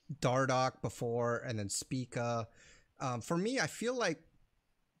Dardoch before and then Spica. For me, I feel like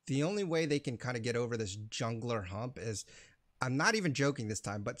the only way they can kind of get over this jungler hump is, I'm not even joking this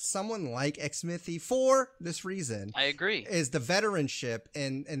time, but someone like Xmithy for this reason I agree. is the veteranship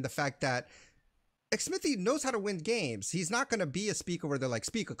and the fact that Xmithy knows how to win games. He's not going to be a Spica where they're like,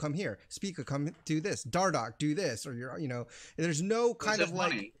 Spica, come here. Spica, come do this. Dardoch, do this. Or there's no kind of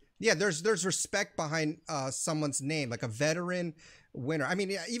like, Money. yeah, there's respect behind someone's name, like a veteran winner. I mean,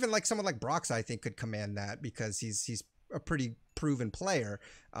 yeah, even like someone like Brox, I think could command that because he's a pretty proven player,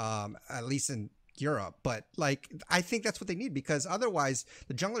 at least in Europe. But like, I think that's what they need because otherwise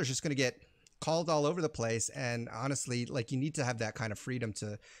the jungler is just going to get called all over the place. And honestly, like you need to have that kind of freedom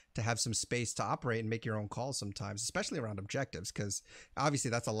to have some space to operate and make your own calls sometimes, especially around objectives, because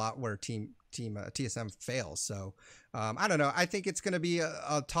obviously that's a lot where TSM fails. So I don't know. I think it's going to be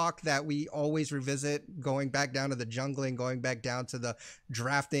a talk that we always revisit, going back down to the jungling, going back down to the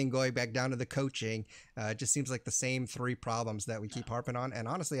drafting, going back down to the coaching. It just seems like the same three problems that we keep harping on. And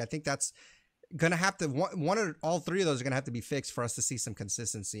honestly, I think that's gonna have to one or all three of those are gonna have to be fixed for us to see some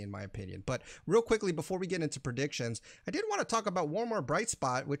consistency, in my opinion. But real quickly before we get into predictions, I did want to talk about one more bright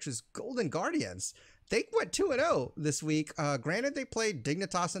spot, which is Golden Guardians. They went 2-0 this week. Granted, they played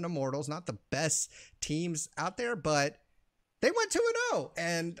Dignitas and Immortals, not the best teams out there, but they went 2-0.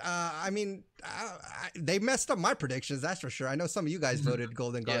 And I mean, they messed up my predictions, that's for sure. I know some of you guys voted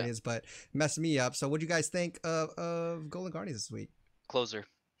Golden Yeah. Guardians, but messed me up. So what do you guys think of Golden Guardians this week? Closer.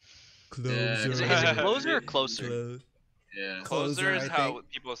 Closer. Is it closer or closer? Yeah. Closer is I how think.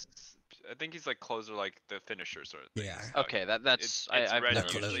 people. I think he's like closer, like the finisher sort of thing. Yeah. It's not- Okay, that's it's I've red never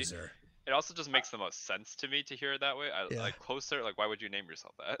usually. Closer. It also just makes the most sense to me to hear it that way. Yeah. Like closer, like why would you name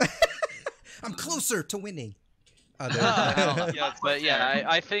yourself that? I'm closer to winning. No, no, Yeah, it's but yeah,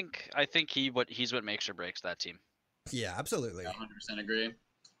 I think he's what makes or breaks that team. Yeah, absolutely. 100% agree.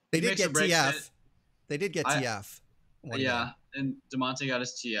 They He did makes get or breaks TF. it. They did get I- TF. one Yeah, game. and Demonte got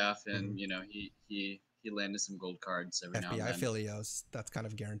his TF, and Mhm. he landed some gold cards every now and FBI then. Filios. That's kind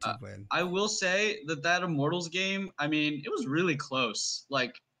of guaranteed win. I will say that Immortals game, I mean, it was really close.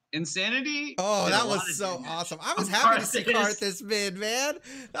 Like Insanity. Oh, did a that lot was of so damage. awesome. I was On happy to see Karthus. Karthus mid, man.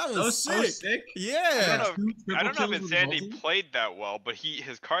 That That was was so sick. sick. Yeah. I don't know if Insanity Insanity played that well, but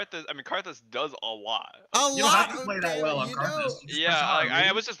his Karthus. I mean, Karthus does a lot. A You don't lot. have to play that okay, well on you Karthus. know. You just press Yeah, R, like, I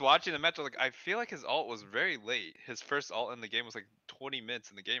dude. was just watching the match. Like, I feel like his ult was very late. His first ult in the game was like 20 minutes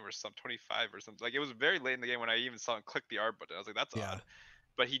in the game or some 25 or something. Like it was very late in the game when I even saw him click the R button. I was like, that's Yeah. odd.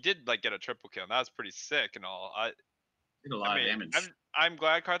 But he did like get a triple kill, and that was pretty sick and all. Did a lot I mean, of damage. I'm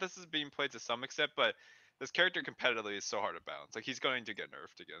glad Karthus is being played to some extent, but this character competitively is so hard to balance. Like he's going to get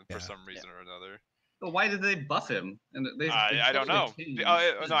nerfed again Yeah. for some reason or another. But why did they buff him? And I don't know. changed No,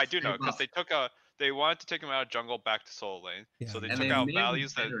 I do his know because buff. they wanted to take him out of jungle back to solo lane, Yeah, so they and took they out made him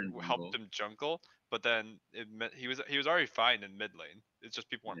values that better in helped jungle. him jungle. But then he was already fine in mid lane. It's just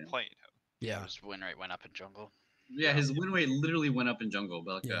people weren't Yeah. playing him. Yeah. His win rate went up in jungle. Yeah, his win rate literally went up in jungle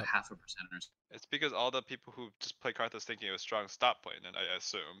by like Yeah. a 0.5% or so. It's because all the people who just play Karthus thinking it was strong stopped playing it, I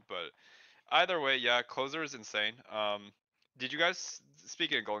assume. But either way, yeah, closer is insane. Did you guys,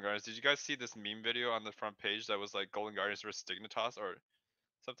 speaking of Golden Guardians, did you guys see this meme video on the front page that was like Golden Guardians versus Dignitas or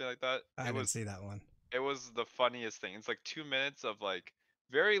something like that? I didn't see that one. It was the funniest thing. It's like 2 minutes of like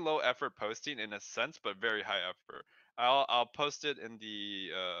very low effort posting in a sense, but very high effort. I'll post it in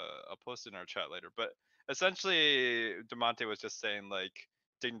the I'll post it in our chat later. But essentially, Demonte was just saying like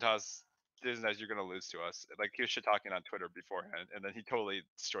Dignitas, you're gonna lose to us. Like he was shit talking on Twitter beforehand, and then he totally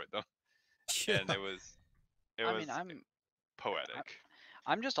destroyed them. And it was I mean, I'm poetic.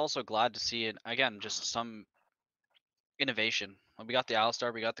 I'm just also glad to see it again. Just some innovation. When we got the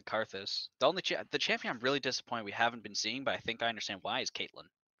Alistar, we got the Karthus. The only the champion I'm really disappointed we haven't been seeing, but I think I understand why, is Caitlyn.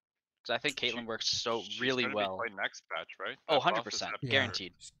 Because I think Caitlyn works so She's really gonna be well. played next patch, right? Oh, That buff is 100%. happening. Yeah.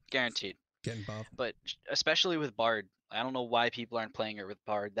 Guaranteed. Guaranteed. Getting buffed. But especially with Bard, I don't know why people aren't playing her with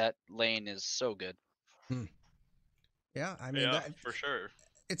Bard. That lane is so good. Yeah, I mean Yeah, that for sure.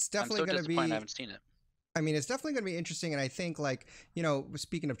 it's I'm definitely so going to disappointed be. I haven't seen it. I mean, it's definitely going to be interesting, and I think, like,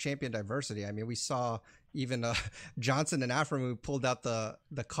 speaking of champion diversity, I mean, we saw even Johnson and Aframu pulled out the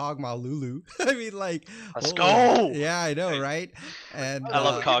Kog'Maw Lulu. I mean, like, Let's holy- go! Yeah, I know, right? And I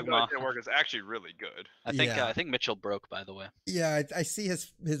love Even though Kog'Maw. it didn't work, it's actually really good. Yeah. I think Mitchell broke, by the way. Yeah, I see his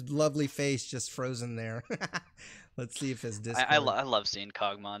lovely face just frozen there. Let's see if his Discord. I love seeing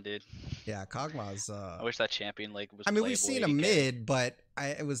Kog'Maw, dude. Yeah, Kog'Maw's. I wish that champion like was. I mean, we've playable seen him 80K. mid, but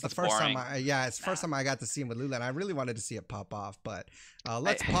it was the That's first boring. time. It's the first time I got to see him with Lula, and I really wanted to see it pop off. But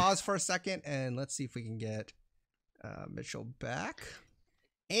let's pause for a second and let's see if we can get Mitchell back.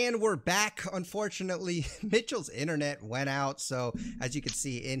 And we're back. Unfortunately, Mitchell's internet went out, so as you can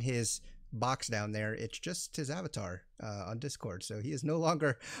see in his box down there, it's just his avatar on Discord. So he is no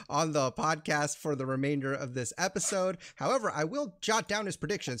longer on the podcast for the remainder of this episode. However, I will jot down his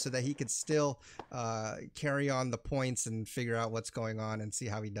prediction so that he could still carry on the points and figure out what's going on and see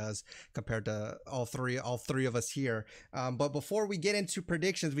how he does compared to all three of us here. But before we get into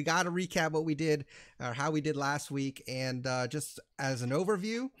predictions, we got to recap what we did or how we did last week. And just as an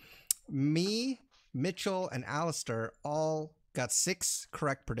overview, me, Mitchell, and Alistair all got 6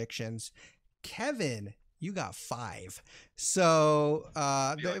 correct predictions. Kevin, you got 5. So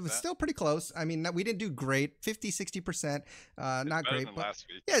it was still pretty close. I mean, we didn't do great. It's 50-60%. Not better great, than but last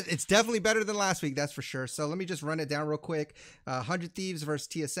week. yeah, it's definitely better than last week. That's for sure. So let me just run it down real quick. 100 Thieves versus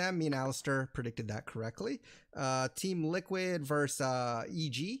TSM. Me and Alistair predicted that correctly. Team Liquid versus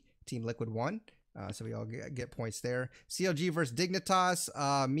EG. Team Liquid won. So we all get points there. CLG versus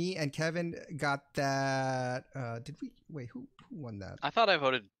Dignitas. Me and Kevin got that. Did we? Wait, who won that? I thought I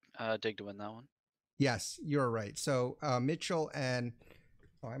voted Dig to win that one. Yes, you're right. So Mitchell and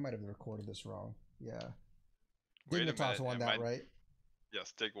I might have recorded this wrong. Yeah, Wait a Dignitas minute, won it that, might- right?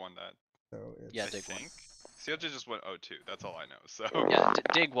 Yes, Dig won that. So it's, Yeah, I Dig won. think. CLJ just went 0-2. That's all I know. So Yeah,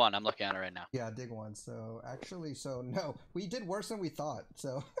 Dig won. I'm looking at it right now. Yeah, Dig won. So actually, no, we did worse than we thought.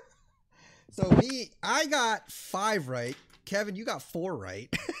 So, I got 5 right. Kevin, you got 4 right.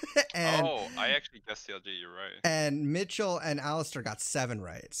 and I actually guessed CLJ. You're right. and Mitchell and Alistair got 7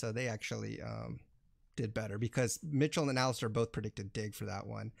 right. So they actually did better because Mitchell and Alistair both predicted Dig for that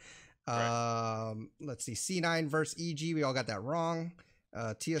one. Right. Let's see, C9 versus EG, we all got that wrong.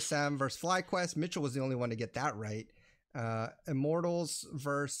 TSM versus FlyQuest, Mitchell was the only one to get that right. Immortals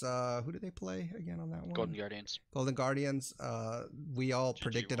versus who did they play again on that one? Golden Guardians. Golden Guardians. We all GG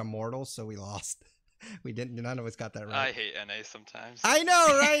predicted won. Immortals, so we lost. We didn't. None of us got that I right. hate NA sometimes. I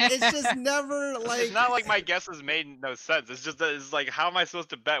know, right? It's just never like. It's not like my guesses made no sense. It's just that it's like, how am I supposed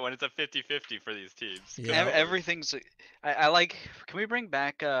to bet when it's a 50-50 for these teams? Yeah. Everything's. I like. Can we bring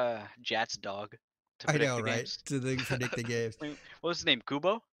back Jat's dog? To I predict know, the right? games? To the predict the games. What was his name?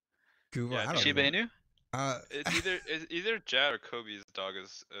 Kubo? Google. Yeah, I don't Shiba know. Inu? It's either Jet or Kobe's dog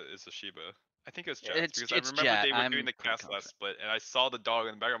is a Shiba. I think it was Jet It's- because I it's remember Jet, they were I'm doing the pretty cast confident. last split, and I saw the dog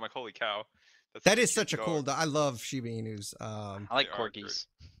in the background. I'm like, holy cow! That a is such a cute cool dog. dog. I love Shiba Inus. I like They are great. corgis.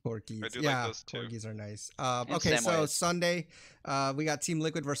 Corgis. I do like Yeah, those too. corgis are nice. And Okay, so Samoyeds. Sunday, we got Team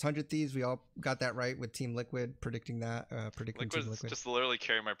Liquid versus 100 Thieves. We all got that right with Team Liquid predicting that. Predicting Team Liquid's Liquid. just literally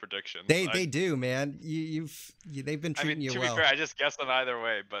carry my predictions. They do, man. They've been I treating mean, you to well. be fair, I just guessed them either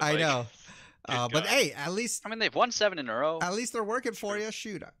way, but I like, know. good But God. hey, at least I mean, they've won 7 in a row. they're working for you.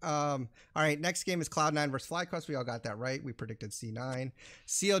 Shoot. All right, next game is Cloud9 versus FlyQuest. We all got that right. We predicted C9.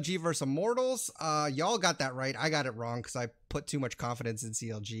 CLG versus Immortals. Y'all got that right. I got it wrong because I put too much confidence in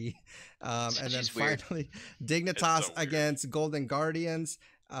CLG. And then CLG's weird. finally, Dignitas so weird. against Golden Guardians.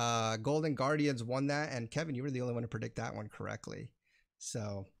 Golden Guardians won that, and Kevin, you were the only one to predict that one correctly.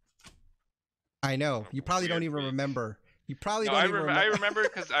 So I know you probably don't Weird even week. remember. You probably No, don't I, even I remember. remember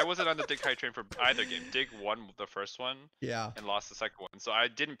because I wasn't on the Dig high train for either game. Dig won the first one Yeah. and lost the second one, so I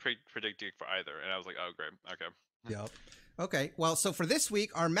didn't predict Dig for either, and I was like, oh great, okay. Yep. Okay. Well, so for this week,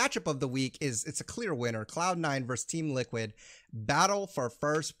 our matchup of the week it's a clear winner. Cloud9 versus Team Liquid. Battle for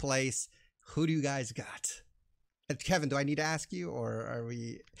first place. Who do you guys got? Kevin, do I need to ask you, or are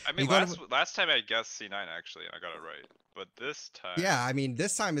we? I mean, going last time I guessed C9 actually, and I got it right, but this time, Yeah, I mean,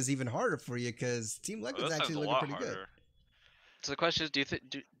 this time is even harder for you because Team well, Liquid's this time's actually a looking lot pretty harder. good. So the question is,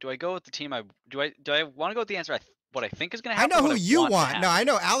 do I go with the team? Do I want to go with the answer? What I think is gonna I happen. know or who what you want. to want. No, happen? I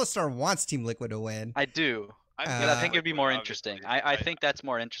know Alistar wants Team Liquid to win. I do. I'm Uh, But I think it'd be Liquid, more obviously. interesting. I think that's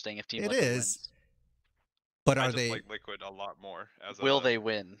more interesting if Team It Liquid is. wins. But I are just they? like Liquid a lot more. Will they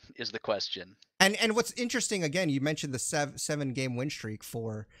win? Is the question. And what's interesting again, you mentioned the 7-game win streak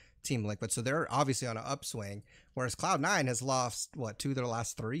for Team Liquid, so they're obviously on an upswing. Whereas Cloud9 has lost 2 of their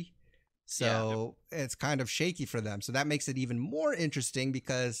last 3. So it's kind of shaky for them. So that makes it even more interesting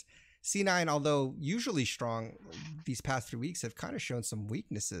because C9, although usually strong, these past 3 weeks have kind of shown some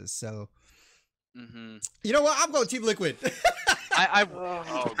weaknesses. So Mm-hmm. you know what? I'm going Team Liquid.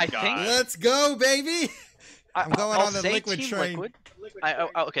 Oh I god. think Let's go, baby. I'm going I'll on the say Liquid Team train. Liquid.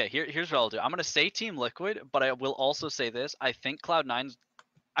 Okay, here's what I'll do. I'm gonna say Team Liquid, but I will also say this. I think Cloud9's.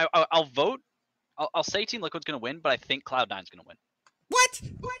 I'll vote. I'll say Team Liquid's gonna win, but I think Cloud9's gonna win. What?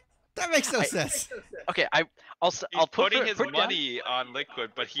 That makes no I- sense. Okay, I'll He's I'll put putting his down- money on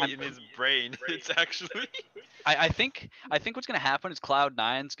Liquid, but in his brain, it's actually. I think what's gonna happen is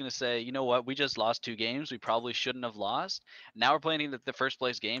Cloud9's gonna say, you know what, we just lost 2 games. We probably shouldn't have lost. Now we're playing the first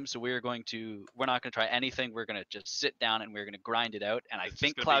place game, so we're not gonna try anything. We're gonna just sit down and we're gonna grind it out. And I It's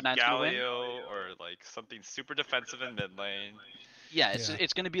think just gonna be Cloud9's gonna win. Galio or like something super defensive in mid lane. Yeah, Yeah.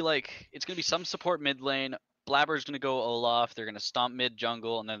 it's gonna be some support mid lane. Blabber's gonna go Olaf. They're gonna stomp mid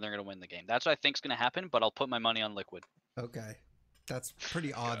jungle, and then they're gonna win the game. That's what I think's gonna happen. But I'll put my money on Liquid. Okay. That's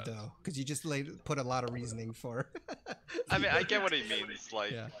pretty odd though, because you just put a lot of reasoning for. I mean, I get what he means.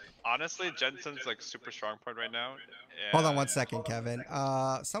 Like, Yeah. honestly, Jensen's like super strong point right now. Hold on and one second, Kevin.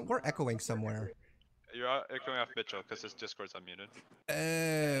 We're echoing somewhere. You're echoing off Mitchell because his Discord's unmuted.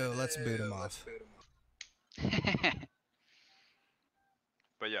 Oh, let's boot him off.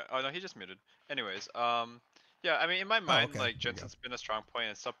 But yeah, oh no, he just muted. Anyways, yeah, I mean, in my mind, okay. like There you go. Jensen's been a strong point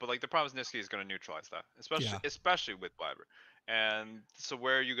and stuff, but like the problem is Niski is gonna neutralize that, Yeah. especially with Blabber. And so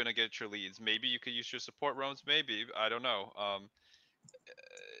where are you gonna get your leads? Maybe you could use your support roams. Maybe I don't know.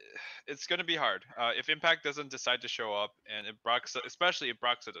 It's gonna be hard. If Impact doesn't decide to show up, and if especially if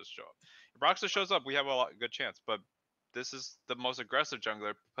Broxa does show up. If Broxa shows up, we have a good chance. But this is the most aggressive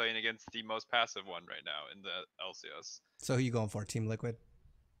jungler playing against the most passive one right now in the LCS. So who you going for, Team Liquid?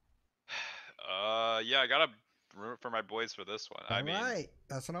 Yeah, I gotta root for my boys for this one. I mean, Right,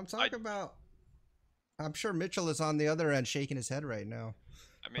 that's what I'm talking about. I'm sure Mitchell is on the other end shaking his head right now.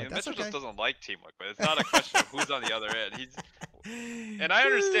 Mitchell that's okay. just doesn't like Team Liquid. It's not a question of who's on the other end. And I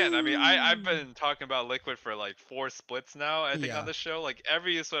understand. I mean, I've been talking about Liquid for like 4 splits now. I think Yeah. on the show, like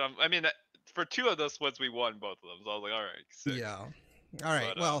every split. I mean, for 2 of those splits, we won both of them. So I was like, all right, sick. Yeah. All right.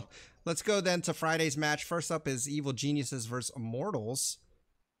 But, Well, let's go then to Friday's match. First up is Evil Geniuses versus Immortals.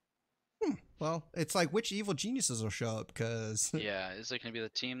 Well, it's like which Evil Geniuses will show up because Yeah, is it gonna be the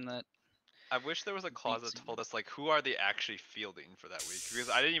team that? I wish there was a clause that Beats told us like who are they actually fielding for that week, because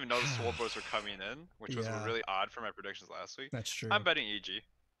I didn't even know the Swole Bros were coming in, which was Yeah. really odd for my predictions last week. that's true. I'm betting EG.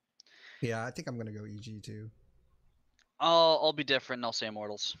 Yeah, I think I'm gonna go EG too. I'll be different. And I'll say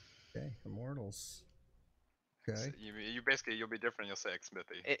Immortals. Okay, Immortals. Okay, You basically you'll be different. You'll say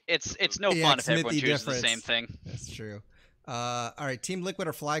Xmithy. It's no The fun if everyone Xmithy chooses the same difference. thing. that's true. All right, Team Liquid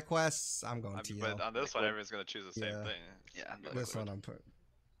or FlyQuest? I'm going TL. But on this one, Liquid. everyone's gonna choose the same Yeah. thing. Yeah, This one I'm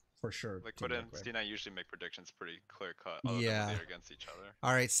for sure. Liquid Team and Liquid. Steena usually make predictions pretty clear cut. Other than Yeah. when they're against each other.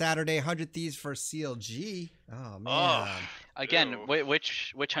 All right, Saturday, 100 Thieves for CLG. Oh man. Oh, Again, ew.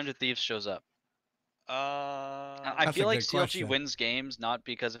 which 100 Thieves shows up? I That's feel a like good CLG question. wins games not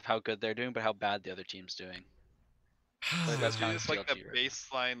because of how good they're doing, but how bad the other team's doing. Like, that's CLG kind is of like the CLG, right?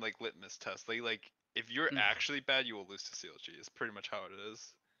 baseline like litmus test. Like if you're Mm. actually bad, you will lose to CLG. Is pretty much how it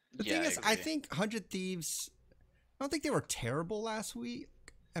is. The Yeah, thing is, I agree. think 100 Thieves. I don't think they were terrible last week.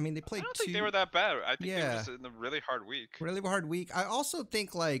 I mean, they I played don't two think they were that bad. I think they Yeah. were just in a really hard week. really hard week. I also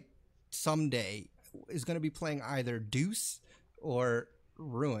think like someday is going to be playing either Deuce or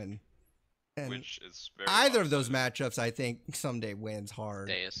Ruin, and Which is very either of those lopsided. matchups, I think someday wins hard.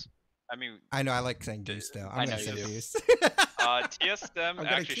 Days. I mean, I know I like saying Deuce though. I I'm know going to you say do. Deuce. TSM gonna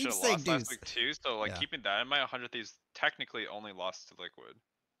actually keep should have saying lost last Deuce. week too. So like Yeah. keeping that in mind, 100 Thieves technically only lost to Liquid,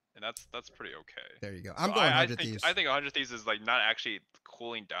 and that's pretty okay. There you go. I'm So going I 100 think, Thieves. I think 100 Thieves is like not actually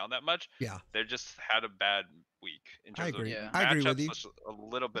cooling down that much. Yeah. They just had a bad week in I terms agree. of Yeah. I agree with matchups, you. such a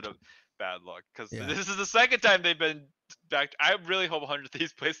little bit of bad luck because Yeah. this is the second time they've been back. I really hope 100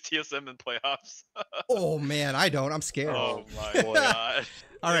 Thieves plays TSM in playoffs. Oh man, I don't. I'm scared. Oh my god.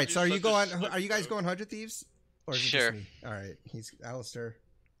 All right, That'd so be are you such a going? shit Are you guys show. going 100 Thieves? Or is it Sure. just me? All right, he's Alistair,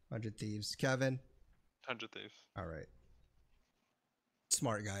 100 Thieves. Kevin. 100 Thieves. All right.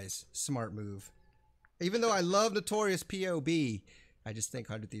 Smart guys, smart move. Even though I love Notorious POB, I just think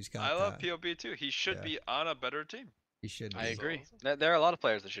 100 Thieves got I love that. POB too. He should Yeah. be on a better team. He should. I be. agree. awesome. There are a lot of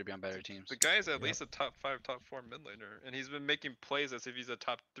players that should be on better teams. The guy is at Yep. least a top 5, top 4 mid laner, and he's been making plays as if he's a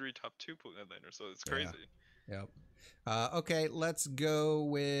top 3, top 2 mid laner. So it's Yeah. crazy. Yep. Okay, let's go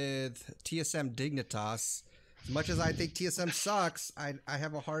with TSM Dignitas. As much as I think TSM sucks, I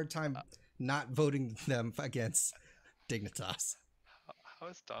have a hard time not voting them against Dignitas. How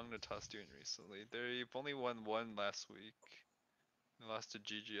is Dominitas doing recently? They've only won 1 last week. They lost to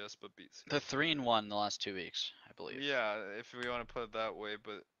GGS but beat They're CNI. 3-1 the last 2 weeks, I believe. Yeah, if we want to put it that way,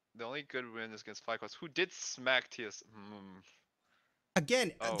 but the only good win is against FlyQuest, who did smack TS.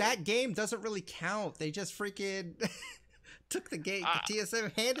 Again, Oh. that game doesn't really count. They just freaking took the game. Ah.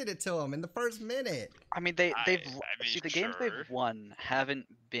 TSM handed it to them in the first minute. I mean, they've I see mean, the games sure. they've won haven't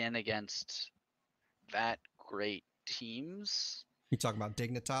been against that great teams. You talking about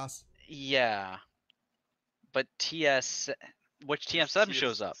Dignitas? Yeah, but which TM7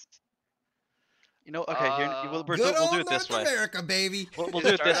 shows up? You know, okay, here we'll Good do old it this North way. America, baby. We'll do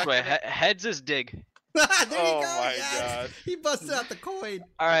it this way. Heads is Dig. There Oh you go. my Yes. God. He busted out the coin.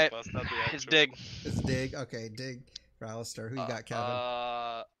 All right, Bust out the it's actual- Dig. It's Dig. Okay, Dig for Alistair. Who you got, Kevin?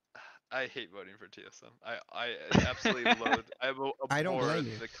 I hate voting for TSM. I absolutely loathe. I don't abhor blame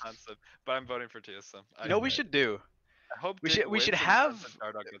you. the concept, but I'm voting for TSM. You know what we Right. should do? I hope we Dig should- we wins should and have-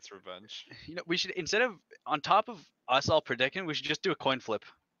 Dardoch gets revenge. You know, we should, instead of on top of us all predicting, we should just do a coin flip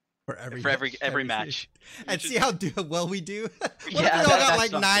For every every match. and should- see how well we do. What if we Yeah, all got that's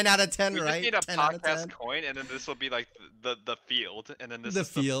like fine. 9 out of 10, We just right? need a 10 out of 10. podcast coin, and then this will be like the field, and then this The is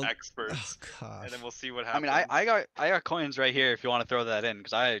field. the experts, Oh gosh. and then we'll see what I happens. mean, I got coins right here if you want to throw that in,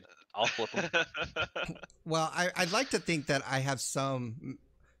 because I'll flip them. Well, I'd like to think that I have some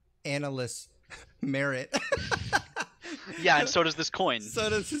analyst merit. Yeah, and so does this coin. So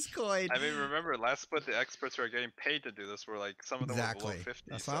does his coin. I mean, remember last split, the experts who are getting paid to do this were like some of them were Exactly. below 50.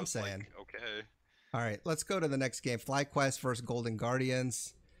 That's so what I'm it's like, saying. okay. All right, let's go to the next game. FlyQuest versus Golden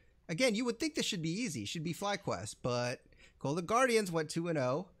Guardians. Again, you would think this should be easy. Should be FlyQuest, but Golden Guardians went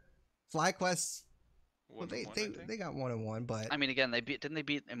 2-0. FlyQuest, well, 1-1, I think. they got 1-1, but I mean, again, didn't they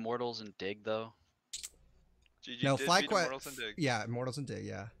beat Immortals and Dig though? GG no, did beat Immortals and FlyQuest. Dig. Yeah, Immortals and Dig.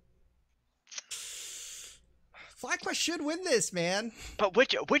 Yeah. FlyQuest should win this, man. But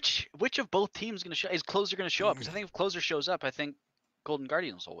which of both teams gonna show? Is Closer gonna show up? Because I think if Closer shows up, I think Golden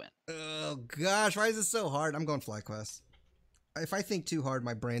Guardians will win. Oh gosh, why is it so hard? I'm going FlyQuest. If I think too hard,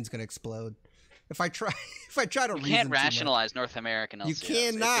 my brain's gonna explode. If I try, to You reason can't too much, rationalize North American LCS. you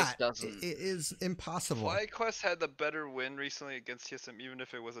It cannot. just doesn't. It is impossible. FlyQuest had the better win recently against TSM, even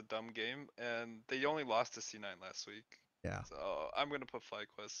if it was a dumb game, and they only lost to C9 last week. Yeah. So I'm gonna put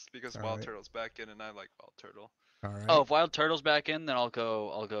FlyQuest because All Wild right. Turtle's back in, and I like Wild Turtle. All right. Oh, if Wild Turtle's back in, then I'll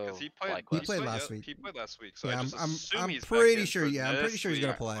go. Because he played, FlyQuest. He played last week. He played last week, so Yeah, I just I'm assume he's back pretty in sure. for Yeah, I'm pretty this sure he's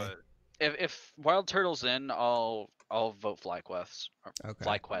gonna week, play. but If Wild Turtle's in, I'll vote FlyQuest. Or Okay.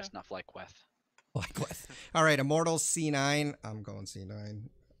 FlyQuest, not FlyQuest. FlyQuest. All right, Immortals C9. I'm going C9.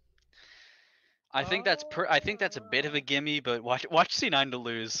 I think that's I think that's a bit of a gimme, but watch C9 to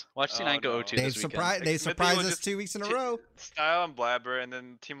lose. Watch C9 Oh, go no. O2 They've this weekend. surprised. They Like, Smithy surprised will us just 2 weeks in a ki- row. Style and Blabber, and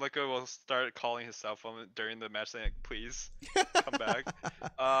then Team Liquid will start calling his cell phone during the match saying, like, please come back.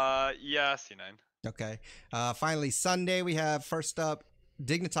 Yeah, C9. Okay. Finally, Sunday we have first up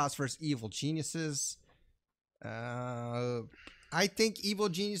Dignitas versus Evil Geniuses. I think Evil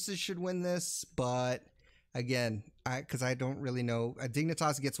Geniuses should win this, but again, because I don't really know.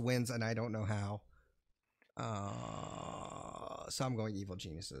 Dignitas gets wins, and I don't know how. So I'm going Evil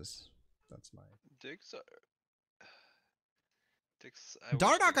Geniuses. That's my. Diggs are... Diggs,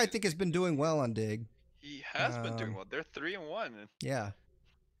 Dardoch, I think, has been doing well on Dig. He has been doing Um, well. They're 3-1, Yeah.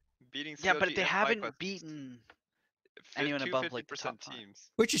 beating Yeah, but CLG they and haven't FlyQuest. beaten Fi- anyone two above, like, the 50% top five.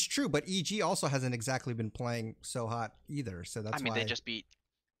 teams. Which is true, but EG also hasn't exactly been playing so hot either. So that's I mean, why they just beat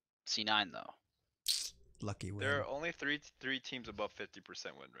C9 though. lucky win. There are only three teams above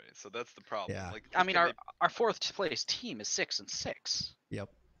 50% win rate, so that's the problem. Yeah. Like, I mean, can our fourth place team is 6-6. Yep.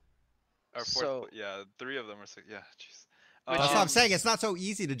 our fourth, so- yeah, 3 of them are six. Yeah, jeez. Which That's what I'm is- saying. It's not so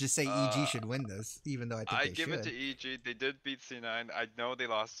easy to just say EG Uh, should win this, even though I think I they give should. it to EG. They did beat C9. I know they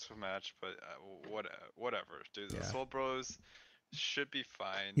lost a match, but whatever. Dude, the Yeah. Soul Bros should be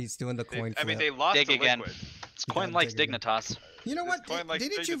fine. He's doing the They- coin I mean, flip. they lost Dig to again. Liquid. It's You coin gotta likes dig again. Dignitas. You know this what? coin likes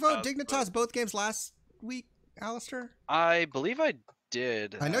Didn't you vote Dignitas, Dignitas but- both games last week, Alistair? I believe I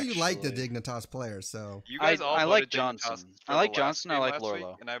did. I know you like the actually. Dignitas players, so You guys all I like voted Dignitas Johnson. for I the like last Johnson, I game like last week,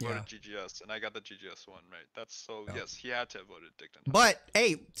 Lorlo. and I voted Yeah. GGS, and I got the GGS one right. That's so Oh. yes, he had to have voted Dignitas. But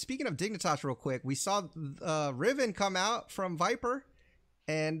hey, speaking of Dignitas, real quick, we saw Riven come out from Viper,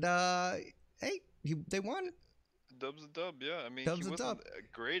 and hey, they won. Dub's a dub, yeah. I mean, Dub's he a wasn't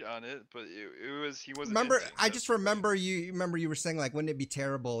great on it, but he wasn't. Remember, insane, I that's just the thing. remember you were saying like, wouldn't it be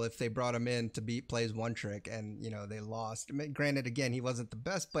terrible if they brought him in to beat Plays One Trick and they lost. I mean, granted, again, he wasn't the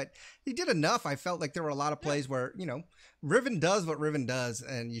best, but he did enough. I felt like there were a lot of plays where Riven does what Riven does,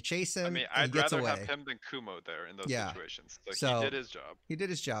 and you chase him. I mean, and I'd he gets rather away. have him than Kumo there in those Yeah. situations. So, So- he did his job. He did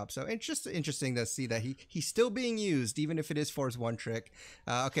his job. So it's just interesting to see that he's still being used, even if it is for his one trick.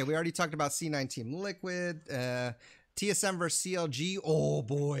 Okay, we already talked about C9 Team Liquid. TSM versus CLG. Oh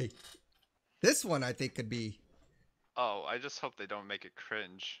boy, this one I think could be. Oh, I just hope they don't make it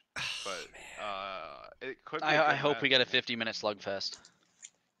cringe. But it could be. I hope we get a 50-minute slugfest.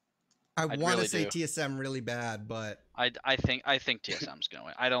 I I'd want to really say do. TSM really bad, but I think TSM's gonna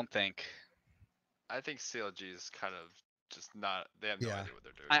win. I don't think. I think CLG is kind of just not. They have no Yeah. idea what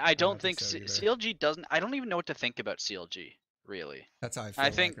they're doing. I don't think think so either. CLG doesn't. I don't even know what to think about CLG. Really. that's how I feel I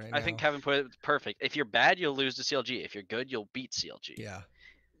think like right now. Kevin put it perfect. If you're bad, you'll lose to CLG. If you're good, you'll beat CLG. Yeah,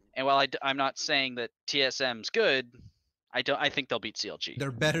 And while I'm not saying that TSM's good, I think they'll beat CLG.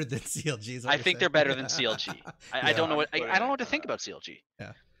 they're better than CLG. is what I you're think they're saying. better than CLG. I Yeah. don't know what I putting, don't know what to think about CLG.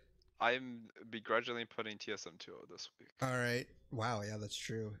 I'm begrudgingly putting TSM 2-0 this week. All right. Wow. Yeah, that's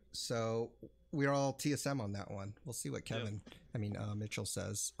true. So we're all TSM on that one. We'll see what Mitchell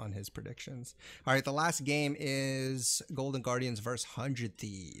says on his predictions. All right. The last game is Golden Guardians versus 100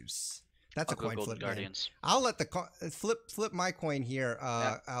 Thieves. That's I'll a go coin Golden flip game. Guardians. I'll let the flip my coin here,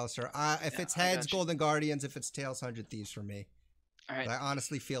 Alistair. If it's I heads, got you. Golden Guardians. If it's tails, 100 Thieves for me. All right. But I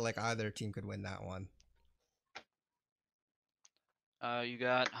honestly feel like either team could win that one. You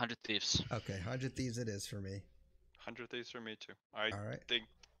got 100 Thieves. Okay, 100 Thieves it is for me. 100 Thieves for me too. I All right. think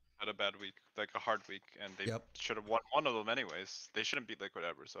had a bad week, like a hard week, and they Yep. should have won one of them anyways. They shouldn't beat Liquid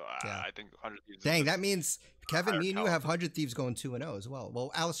ever, so Yeah. I think 100 Thieves. Dang, that means Kevin, higher me and you caliber. have 100 Thieves going 2-0 as well.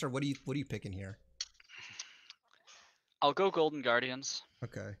 Well, Alistair, what are you picking here? I'll go Golden Guardians.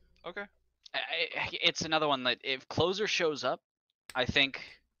 Okay. Okay. It's another one that if closer shows up, I think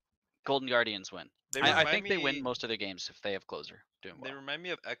Golden Guardians win. They I remind think they me- win most of their games if they have closer doing They well. remind me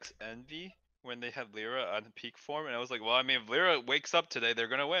of X Envy when they had Lyra on peak form, and I was like, well, I mean, if Lyra wakes up today, they're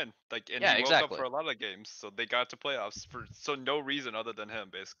gonna win. Like, and Yeah, he woke up exactly. for a lot of games, so they got to playoffs for no reason other than him,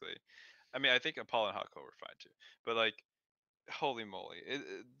 basically. I mean, I think Apollo and Hako were fine too, but like, holy moly,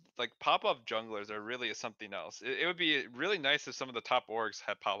 like pop-off junglers are really something else. It would be really nice if some of the top orgs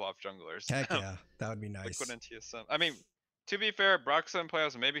had pop-off junglers. Heck yeah, that would be nice. Liquid and TSM. I mean, to be fair, Broxah in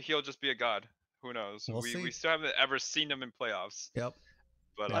playoffs, maybe he'll just be a god. Who knows? We'll we see. still haven't ever seen him in playoffs. Yep.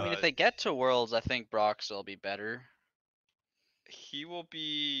 But I mean, if they get to Worlds, I think Brox will be better. he will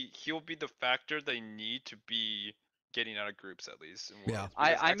be the factor they need to be getting out of groups at least. In Yeah. Worlds,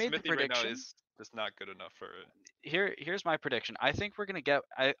 I because made the Xmithie right now prediction. is just not good enough for it. Here's my prediction. I think we're gonna get.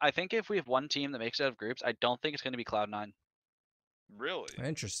 I think if we have one team that makes it out of groups, I don't think it's gonna be Cloud9. Really?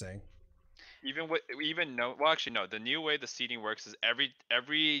 Interesting. Well, actually no. The new way the seeding works is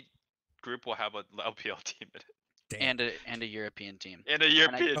every group will have a LPL team in it Damn. And a European team. and a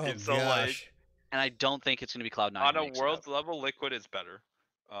European Oh team. So like gosh. And I don't think it's gonna be Cloud9. on who a makes it world out. level, Liquid is better.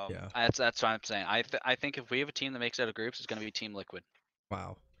 Yeah. That's what I'm saying. I think if we have a team that makes it out of groups, it's gonna be Team Liquid.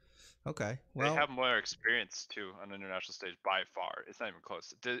 Wow. Okay. They Well, have more experience too on the international stage by far. It's not even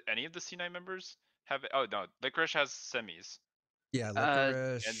close. Did any of the C9 members have? Oh no, Licorice has semis, yeah, and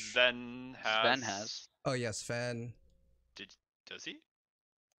Licorice. then Sven has. Oh yeah, Sven. Does he?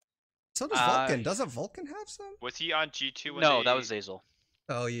 So does Vulcan. Doesn't Vulcan have some? Was he on G2 when No, that they- was Zazel.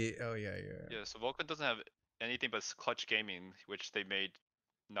 Oh yeah. Oh yeah. Yeah, so Vulcan doesn't have anything but Clutch Gaming, which they made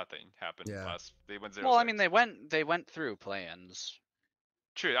nothing happen Yeah. last. They went 0-6. Well, I mean, they went through play-ins.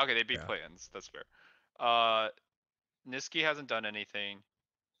 True. Okay, they beat Yeah. play-ins. That's fair. Niski hasn't done anything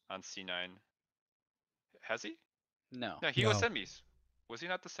on C9. Has he? No. No, he was No. semis. Was he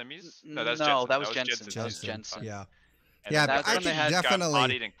not the semis? No, Jensen. that was Jensen. That was Jensen. Jensen. Yeah. And Yeah, then but that's I when they think had- got definitely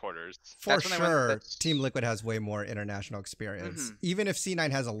bodied in quarters. for That's when they went- sure that's- Team Liquid has way more international experience. Mhm. Even if C9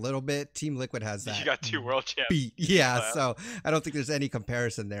 has a little bit, Team Liquid has that. You got 2 world champs. beat. Yeah, playoffs. so I don't think there's any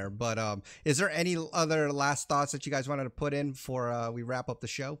comparison there. But is there any other last thoughts that you guys wanted to put in before we wrap up the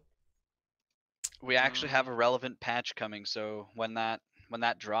show? We actually have a relevant patch coming, so when that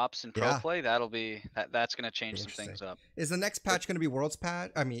drops in pro Yeah. play, that's gonna change some Interesting. things up. Is the next patch going to be Worlds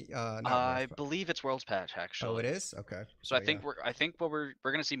patch? I mean, not I Worlds patch. believe it's Worlds patch actually. Oh, it is. Okay. So I yeah. think we're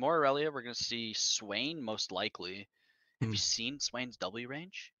gonna see more Aurelia. We're gonna see Swain most likely. Have Hmm. you seen Swain's W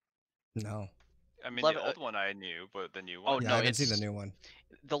range? No. I mean, Level- the old one I knew, but the new Oh, one. Yeah, no, I haven't seen the it's- new one.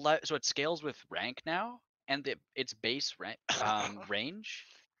 So it scales with rank now, and its base range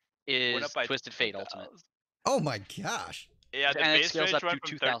is Went up by Twisted Fate Ultimate. 2,000. Oh my gosh. Yeah, the And it base scales range up to went from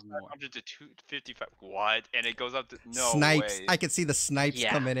 2,000 more. 3,500 to 255. What? And it goes up to no Snipes. way. I can see the snipes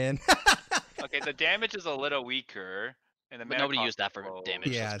Yeah. coming in. Okay, the damage is a little weaker, and the But mana nobody cost used that is for low. damage.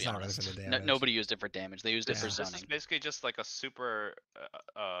 Yeah, let's it's be not really honest. for the No- damage. nobody used it for damage. They used it Yeah. for This is zoning. basically just like a super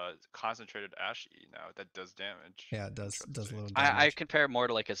concentrated Ash E now that does damage. Yeah, it does a Interesting. little I damage. compare more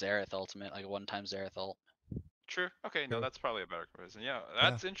to like a Zareth ultimate, like a one-time Zareth ult. True. Okay, no, True. that's probably a better comparison. Yeah,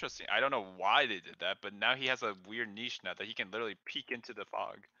 that's interesting. I don't know why they did that, but now he has a weird niche now that he can literally peek into the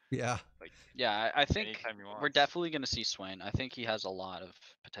fog. Yeah. Like Yeah, I think anytime he we're wants. definitely gonna see Swain. I think he has a lot of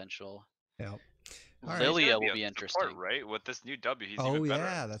potential. Yeah. All right. He's gonna Lilia be will a be support, interesting. right? With this new W, he's Oh even better.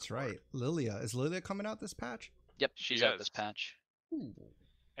 yeah, at that's support. right. Lilia. Is Lilia coming out this patch? Yep, She she's out this is. patch. Ooh.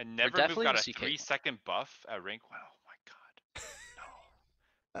 And Never Move definitely got gonna a see Caitlyn. 3-second buff at rank 1. Oh my god.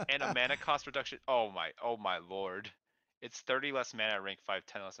 No. And a mana cost reduction. Oh my lord. It's 30 less mana at rank 5,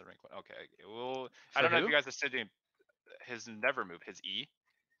 10 less at rank 1. Okay. Well, I For don't know who? if you guys are sitting his Never Move, his E.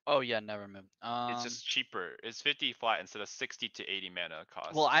 Oh yeah, never mind. It's just cheaper. It's 50 flat instead of 60 to 80 mana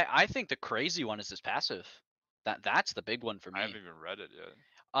cost. Well, I think the crazy one is his passive. That's the big one for I me. haven't even read it yet.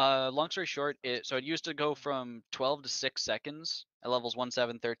 Long story short, so it used to go from 12 to 6 seconds at levels 1,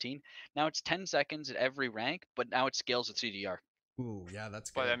 7, 13. Now it's 10 seconds at every rank, but now it scales with CDR. Ooh, yeah, that's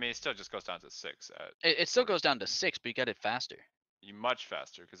good. But I mean, it still just goes down to 6 at It still goes down to 6, but you get it faster, you much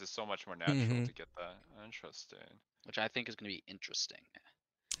faster because it's so much more natural Mhm. to get that. Interesting. which I think is going to be interesting.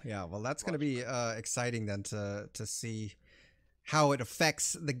 Yeah, well, that's going to be exciting then to see how it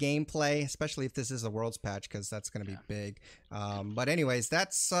affects the gameplay, especially if this is a Worlds patch, because that's going to be big. But anyways,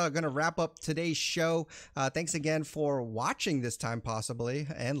 that's going to wrap up today's show. Thanks again for watching this time, possibly,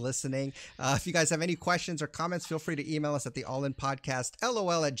 and listening. If you guys have any questions or comments, feel free to email us at the allinpodcast,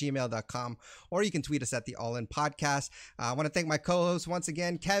 lol@gmail.com, or you can tweet us at the allinpodcast. I want to thank my co-hosts once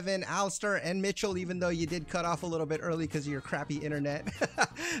again, Kevin, Alistair, and Mitchell, even though you did cut off a little bit early because of your crappy internet.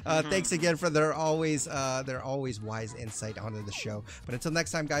 Thanks again for their always wise insight onto the show. But until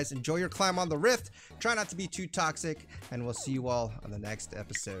next time, guys, enjoy your climb on the Rift. Try not to be too toxic, and we'll see you all on the next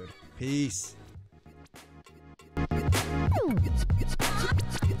episode. Peace.